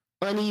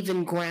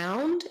uneven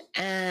ground,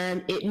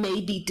 and it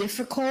may be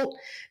difficult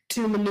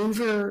to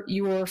maneuver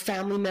your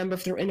family member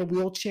if they're in a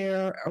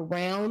wheelchair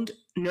around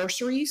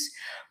nurseries.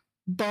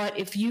 But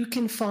if you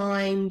can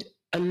find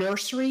a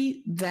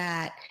nursery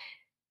that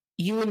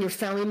you and your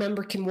family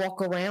member can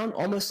walk around,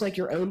 almost like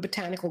your own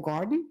botanical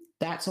garden,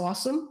 that's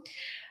awesome.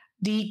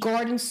 The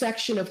garden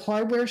section of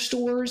hardware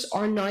stores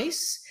are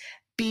nice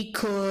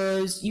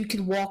because you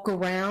can walk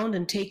around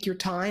and take your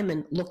time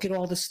and look at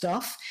all the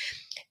stuff.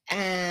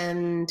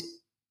 And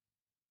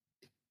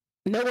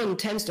no one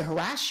tends to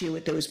harass you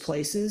at those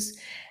places.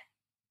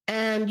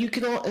 And then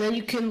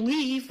you can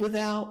leave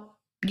without,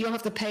 you don't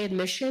have to pay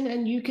admission,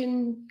 and you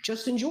can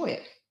just enjoy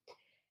it.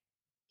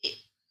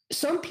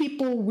 Some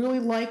people really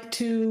like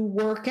to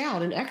work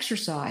out and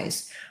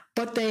exercise,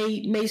 but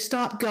they may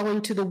stop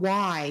going to the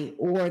Y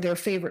or their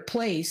favorite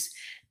place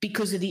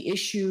because of the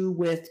issue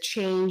with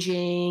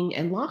changing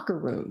and locker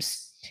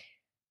rooms.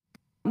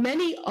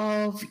 Many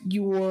of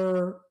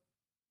your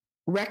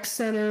rec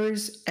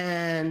centers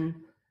and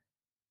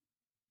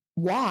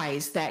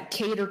Ys that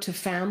cater to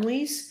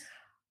families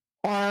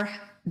are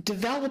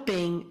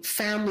developing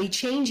family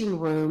changing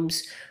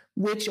rooms,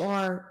 which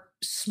are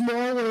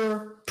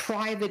smaller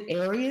private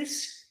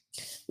areas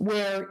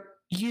where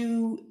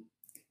you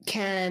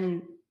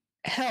can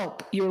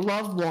help your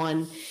loved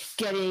one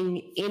getting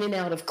in and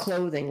out of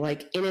clothing,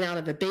 like in and out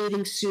of a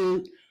bathing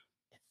suit,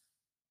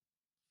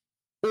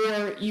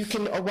 or you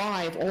can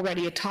arrive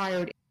already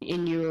attired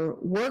in your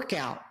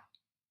workout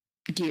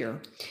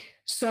gear.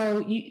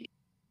 So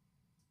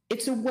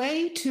it's a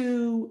way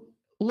to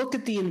look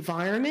at the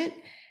environment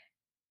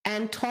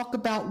and talk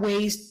about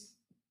ways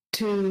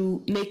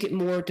to make it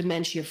more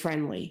dementia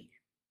friendly.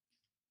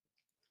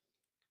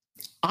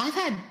 I've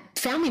had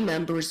family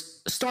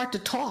members start to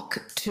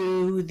talk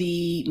to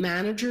the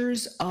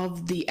managers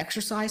of the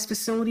exercise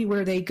facility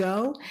where they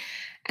go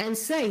and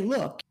say,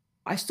 look,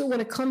 I still want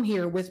to come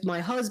here with my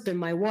husband,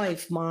 my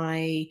wife,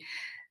 my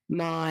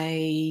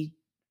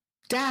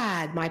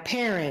dad, my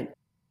parent,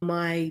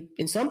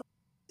 in some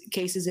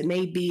cases, it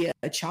may be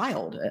a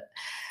child,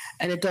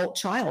 an adult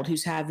child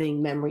who's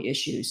having memory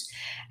issues,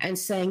 and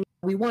saying,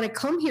 we want to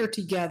come here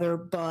together,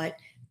 but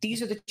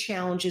these are the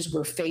challenges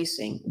we're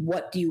facing.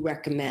 What do you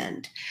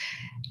recommend?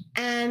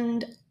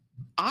 And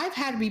I've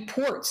had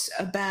reports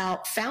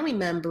about family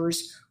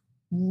members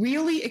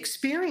really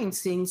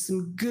experiencing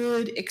some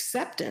good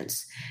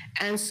acceptance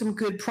and some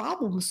good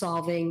problem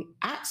solving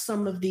at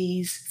some of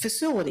these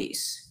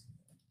facilities.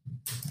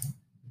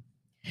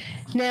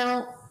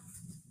 Now,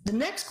 the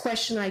next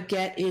question I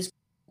get is,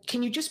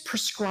 can you just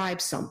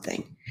prescribe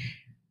something?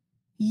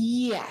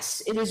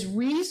 Yes, it is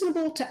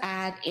reasonable to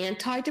add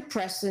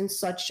antidepressants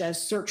such as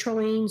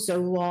sertraline,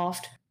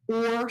 Zoloft,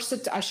 or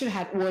I should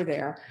have had or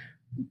there,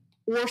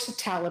 or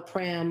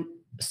citalopram,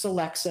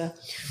 Celexa,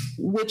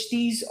 which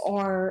these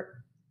are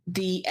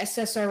the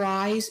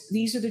SSRIs.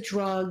 These are the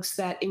drugs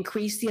that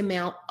increase the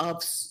amount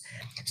of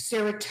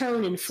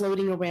serotonin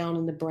floating around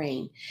in the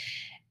brain.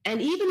 And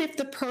even if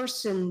the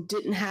person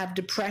didn't have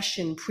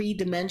depression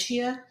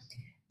pre-dementia,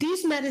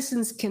 these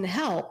medicines can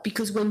help,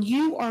 because when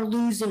you are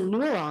losing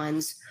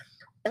neurons,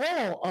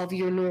 all of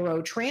your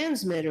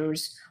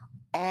neurotransmitters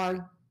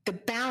the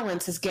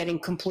balance is getting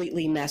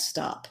completely messed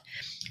up,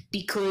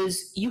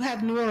 because you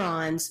have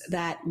neurons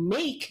that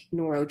make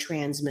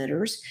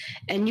neurotransmitters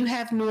and you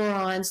have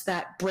neurons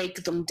that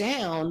break them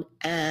down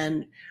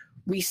and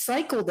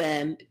recycle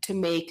them to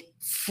make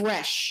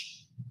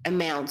fresh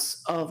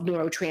amounts of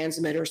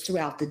neurotransmitters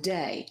throughout the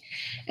day.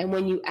 And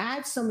when you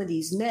add some of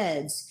these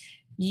meds,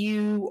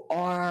 you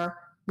are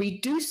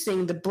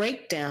reducing the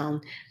breakdown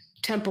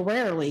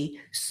temporarily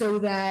so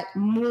that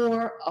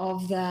more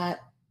of that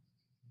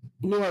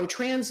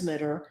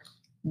neurotransmitter,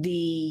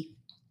 the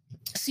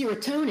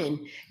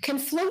serotonin, can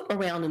float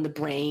around in the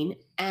brain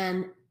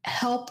and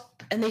help.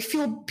 And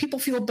people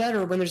feel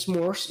better when there's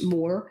more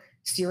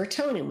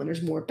serotonin, when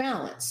there's more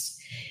balance.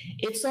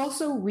 It's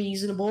also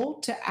reasonable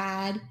to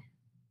add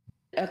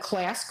a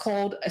class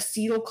called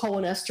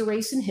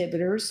acetylcholinesterase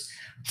inhibitors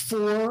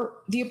for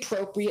the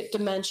appropriate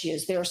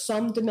dementias. There are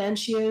some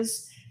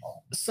dementias,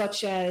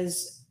 such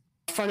as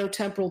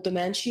frontotemporal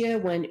dementia,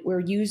 when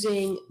we're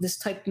using this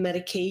type of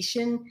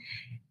medication,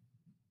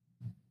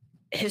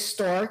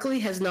 historically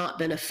has not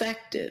been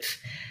effective.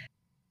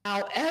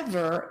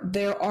 However,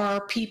 there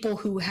are people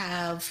who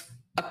have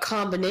a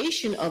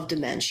combination of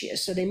dementia.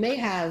 So they may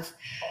have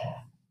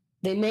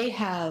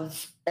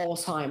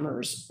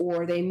Alzheimer's,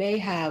 or they may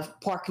have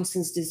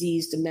Parkinson's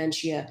disease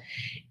dementia,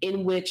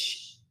 in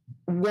which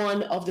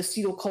one of the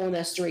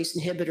acetylcholinesterase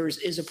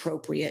inhibitors is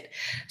appropriate.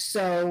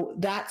 So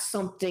that's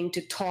something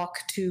to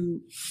talk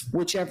to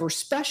whichever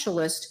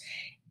specialist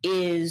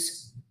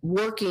is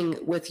working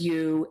with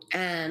you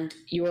and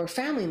your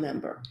family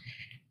member.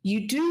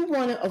 You do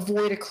want to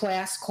avoid a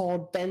class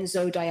called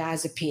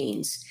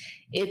benzodiazepines.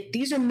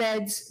 These are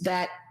meds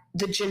that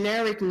the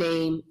generic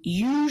name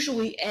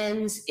usually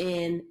ends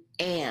in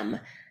am: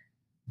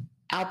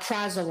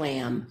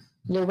 alprazolam,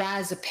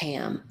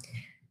 lorazepam.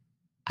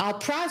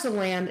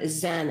 Alprazolam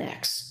is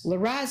Xanax.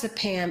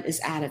 Lorazepam is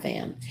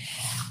Ativan.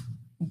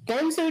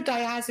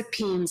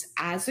 Benzodiazepines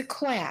as a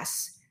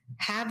class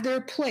have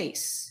their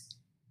place,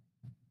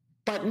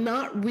 but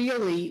not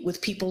really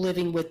with people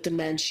living with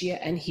dementia,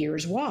 and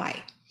here's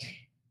why.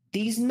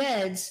 These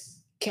meds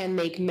can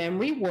make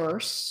memory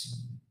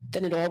worse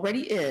than it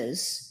already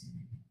is,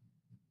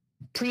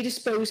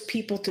 predispose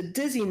people to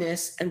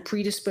dizziness, and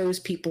predispose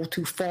people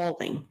to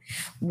falling,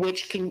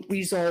 which can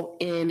result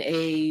in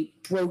a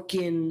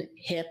broken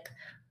hip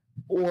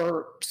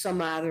or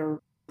some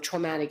other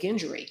traumatic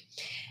injury.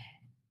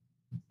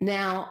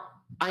 Now,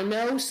 I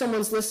know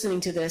someone's listening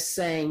to this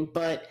saying,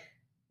 but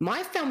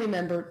my family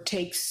member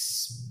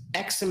takes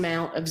X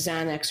amount of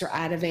Xanax or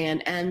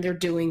Ativan and they're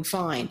doing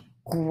fine.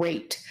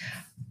 Great.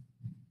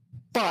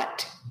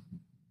 But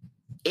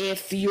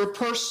if your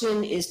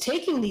person is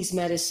taking these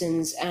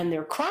medicines and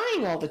they're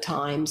crying all the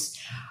time,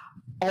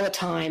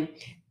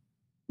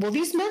 well,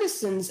 these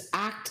medicines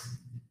act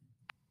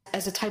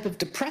as a type of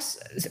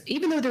depressant,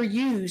 even though they're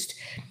used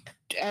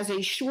as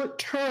a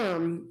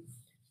short-term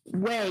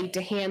way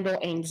to handle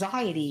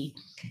anxiety,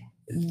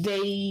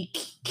 they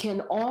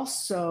can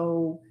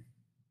also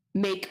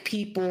make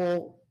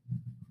people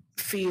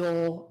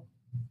feel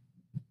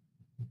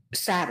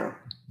sadder.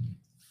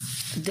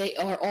 They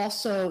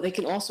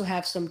can also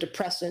have some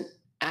depressant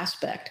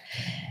aspect,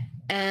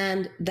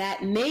 and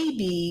that may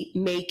be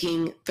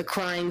making the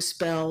crying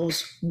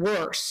spells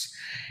worse.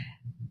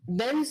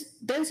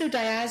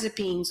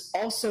 Benzodiazepines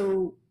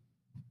also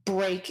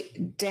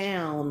break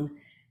down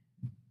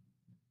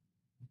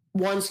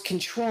one's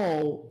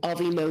control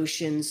of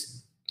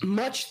emotions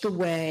much the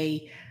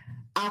way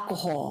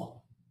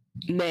alcohol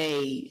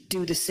may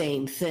do the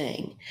same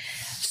thing.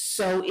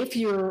 So if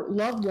your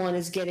loved one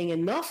is getting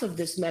enough of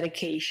this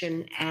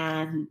medication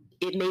and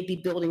it may be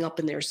building up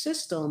in their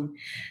system,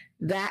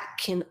 that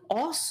can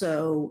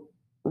also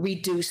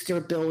reduce their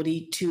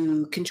ability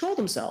to control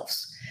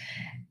themselves.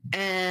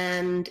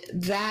 And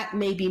that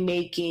may be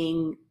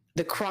making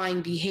the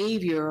crying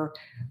behavior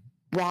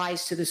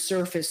rise to the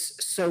surface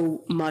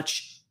so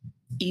much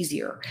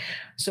easier.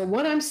 So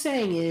what I'm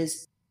saying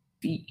is,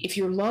 if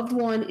your loved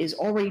one is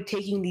already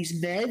taking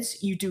these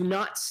meds, you do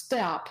not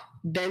stop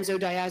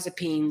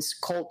benzodiazepines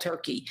cold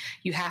turkey.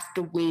 You have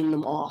to wean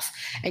them off.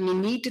 And you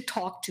need to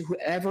talk to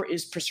whoever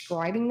is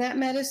prescribing that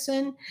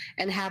medicine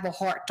and have a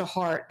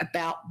heart-to-heart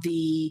about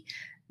the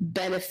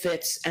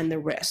benefits and the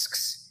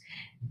risks.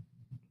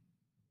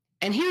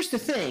 And here's the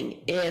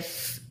thing,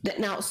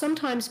 now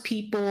sometimes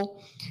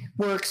people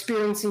were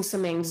experiencing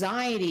some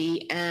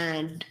anxiety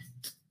and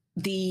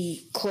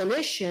the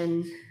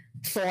clinician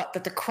thought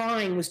that the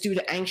crying was due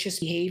to anxious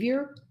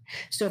behavior.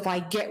 So if I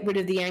get rid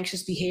of the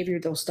anxious behavior,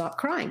 they'll stop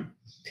crying.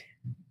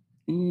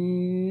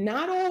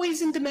 Not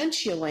always in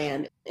dementia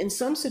land. In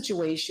some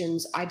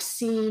situations, I've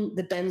seen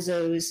the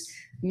benzos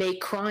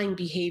make crying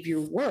behavior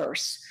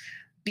worse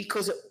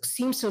because it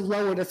seems to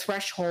lower the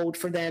threshold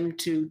for them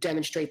to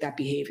demonstrate that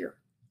behavior.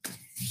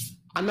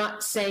 I'm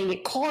not saying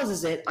it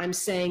causes it. I'm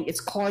saying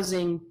it's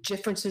causing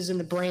differences in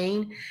the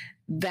brain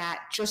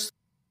that just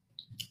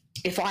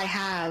if I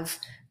have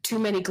too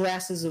many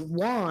glasses of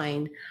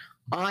wine,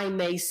 I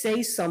may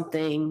say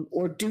something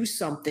or do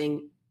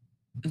something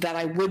that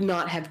I would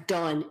not have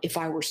done if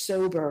I were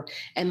sober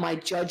and my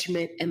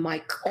judgment and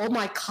all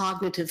my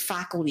cognitive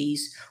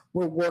faculties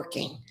were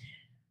working.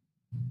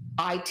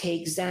 I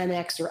take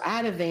Xanax or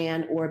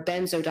Ativan or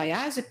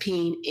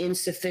benzodiazepine in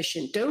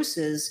sufficient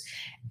doses,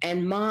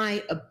 and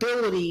my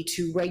ability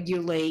to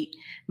regulate,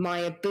 my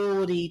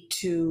ability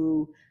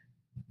to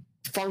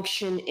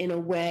function in a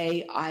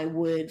way I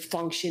would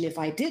function if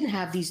I didn't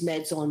have these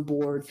meds on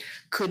board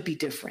could be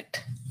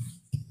different.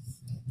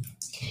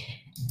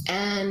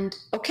 And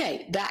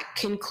okay, that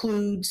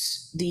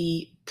concludes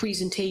the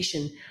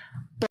presentation.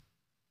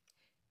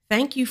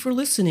 Thank you for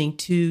listening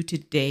to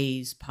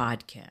today's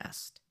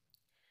podcast.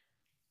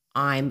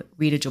 I'm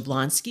Rita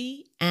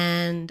Jablonski,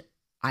 and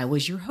I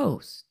was your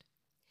host.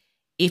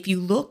 If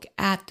you look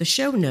at the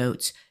show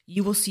notes,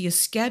 you will see a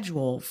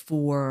schedule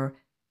for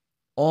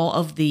all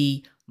of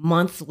the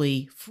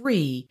monthly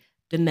free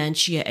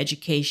dementia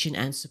education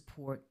and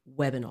support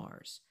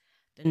webinars.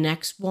 The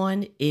next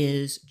one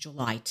is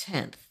July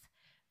 10th.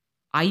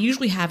 I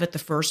usually have it the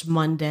first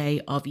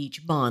Monday of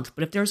each month,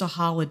 but if there's a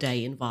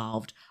holiday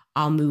involved,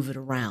 I'll move it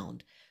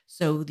around.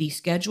 So the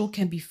schedule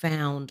can be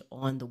found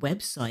on the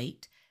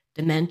website,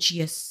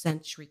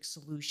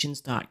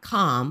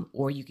 dementiacentricsolutions.com,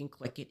 or you can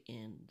click it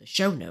in the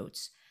show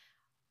notes.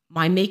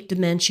 My Make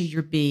Dementia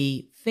Your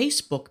Bee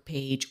Facebook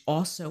page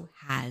also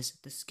has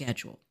the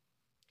schedule.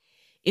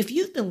 If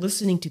you've been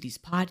listening to these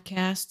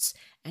podcasts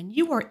and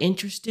you are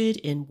interested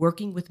in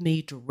working with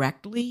me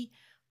directly,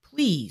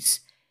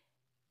 please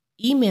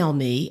email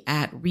me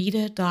at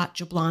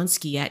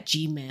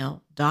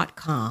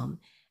rita.jablonski@gmail.com,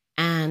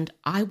 and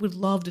I would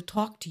love to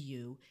talk to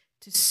you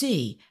to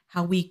see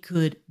how we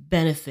could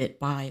benefit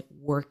by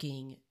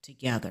working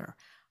together.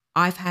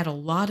 I've had a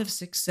lot of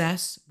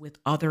success with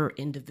other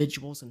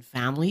individuals and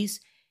families.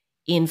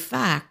 In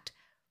fact,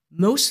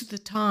 most of the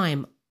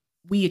time,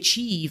 we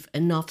achieve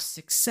enough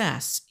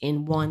success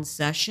in one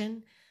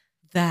session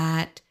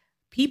that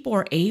people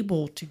are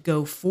able to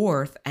go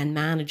forth and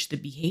manage the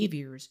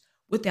behaviors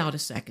without a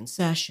second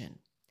session.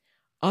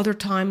 Other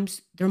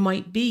times, there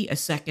might be a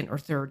second or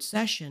third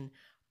session,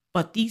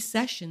 but these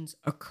sessions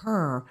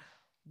occur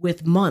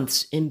with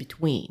months in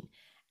between.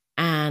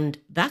 And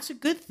that's a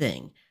good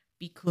thing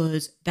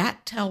because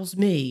that tells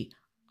me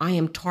I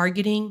am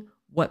targeting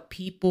what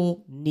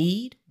people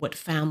need, what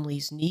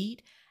families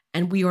need,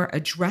 and we are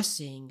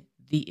addressing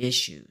the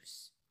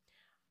issues.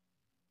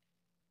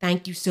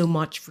 Thank you so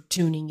much for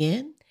tuning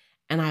in,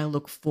 and I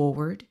look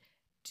forward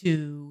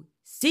to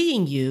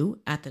seeing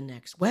you at the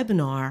next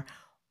webinar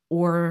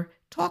or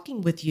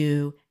talking with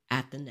you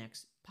at the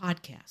next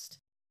podcast.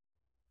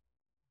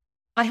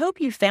 I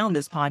hope you found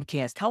this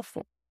podcast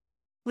helpful.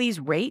 Please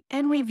rate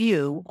and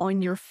review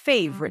on your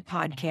favorite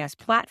podcast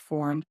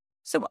platform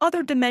so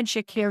other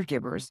dementia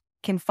caregivers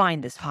can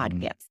find this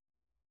podcast.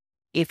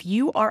 If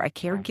you are a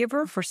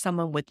caregiver for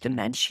someone with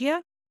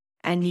dementia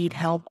and need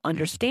help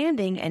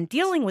understanding and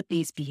dealing with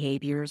these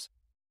behaviors,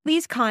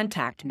 please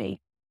contact me.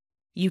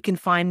 You can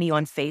find me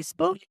on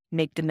Facebook,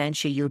 Make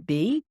Dementia Your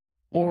Bee,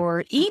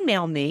 or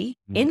email me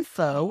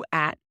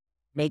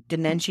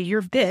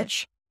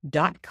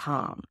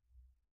info@makedementiayourbitch.com.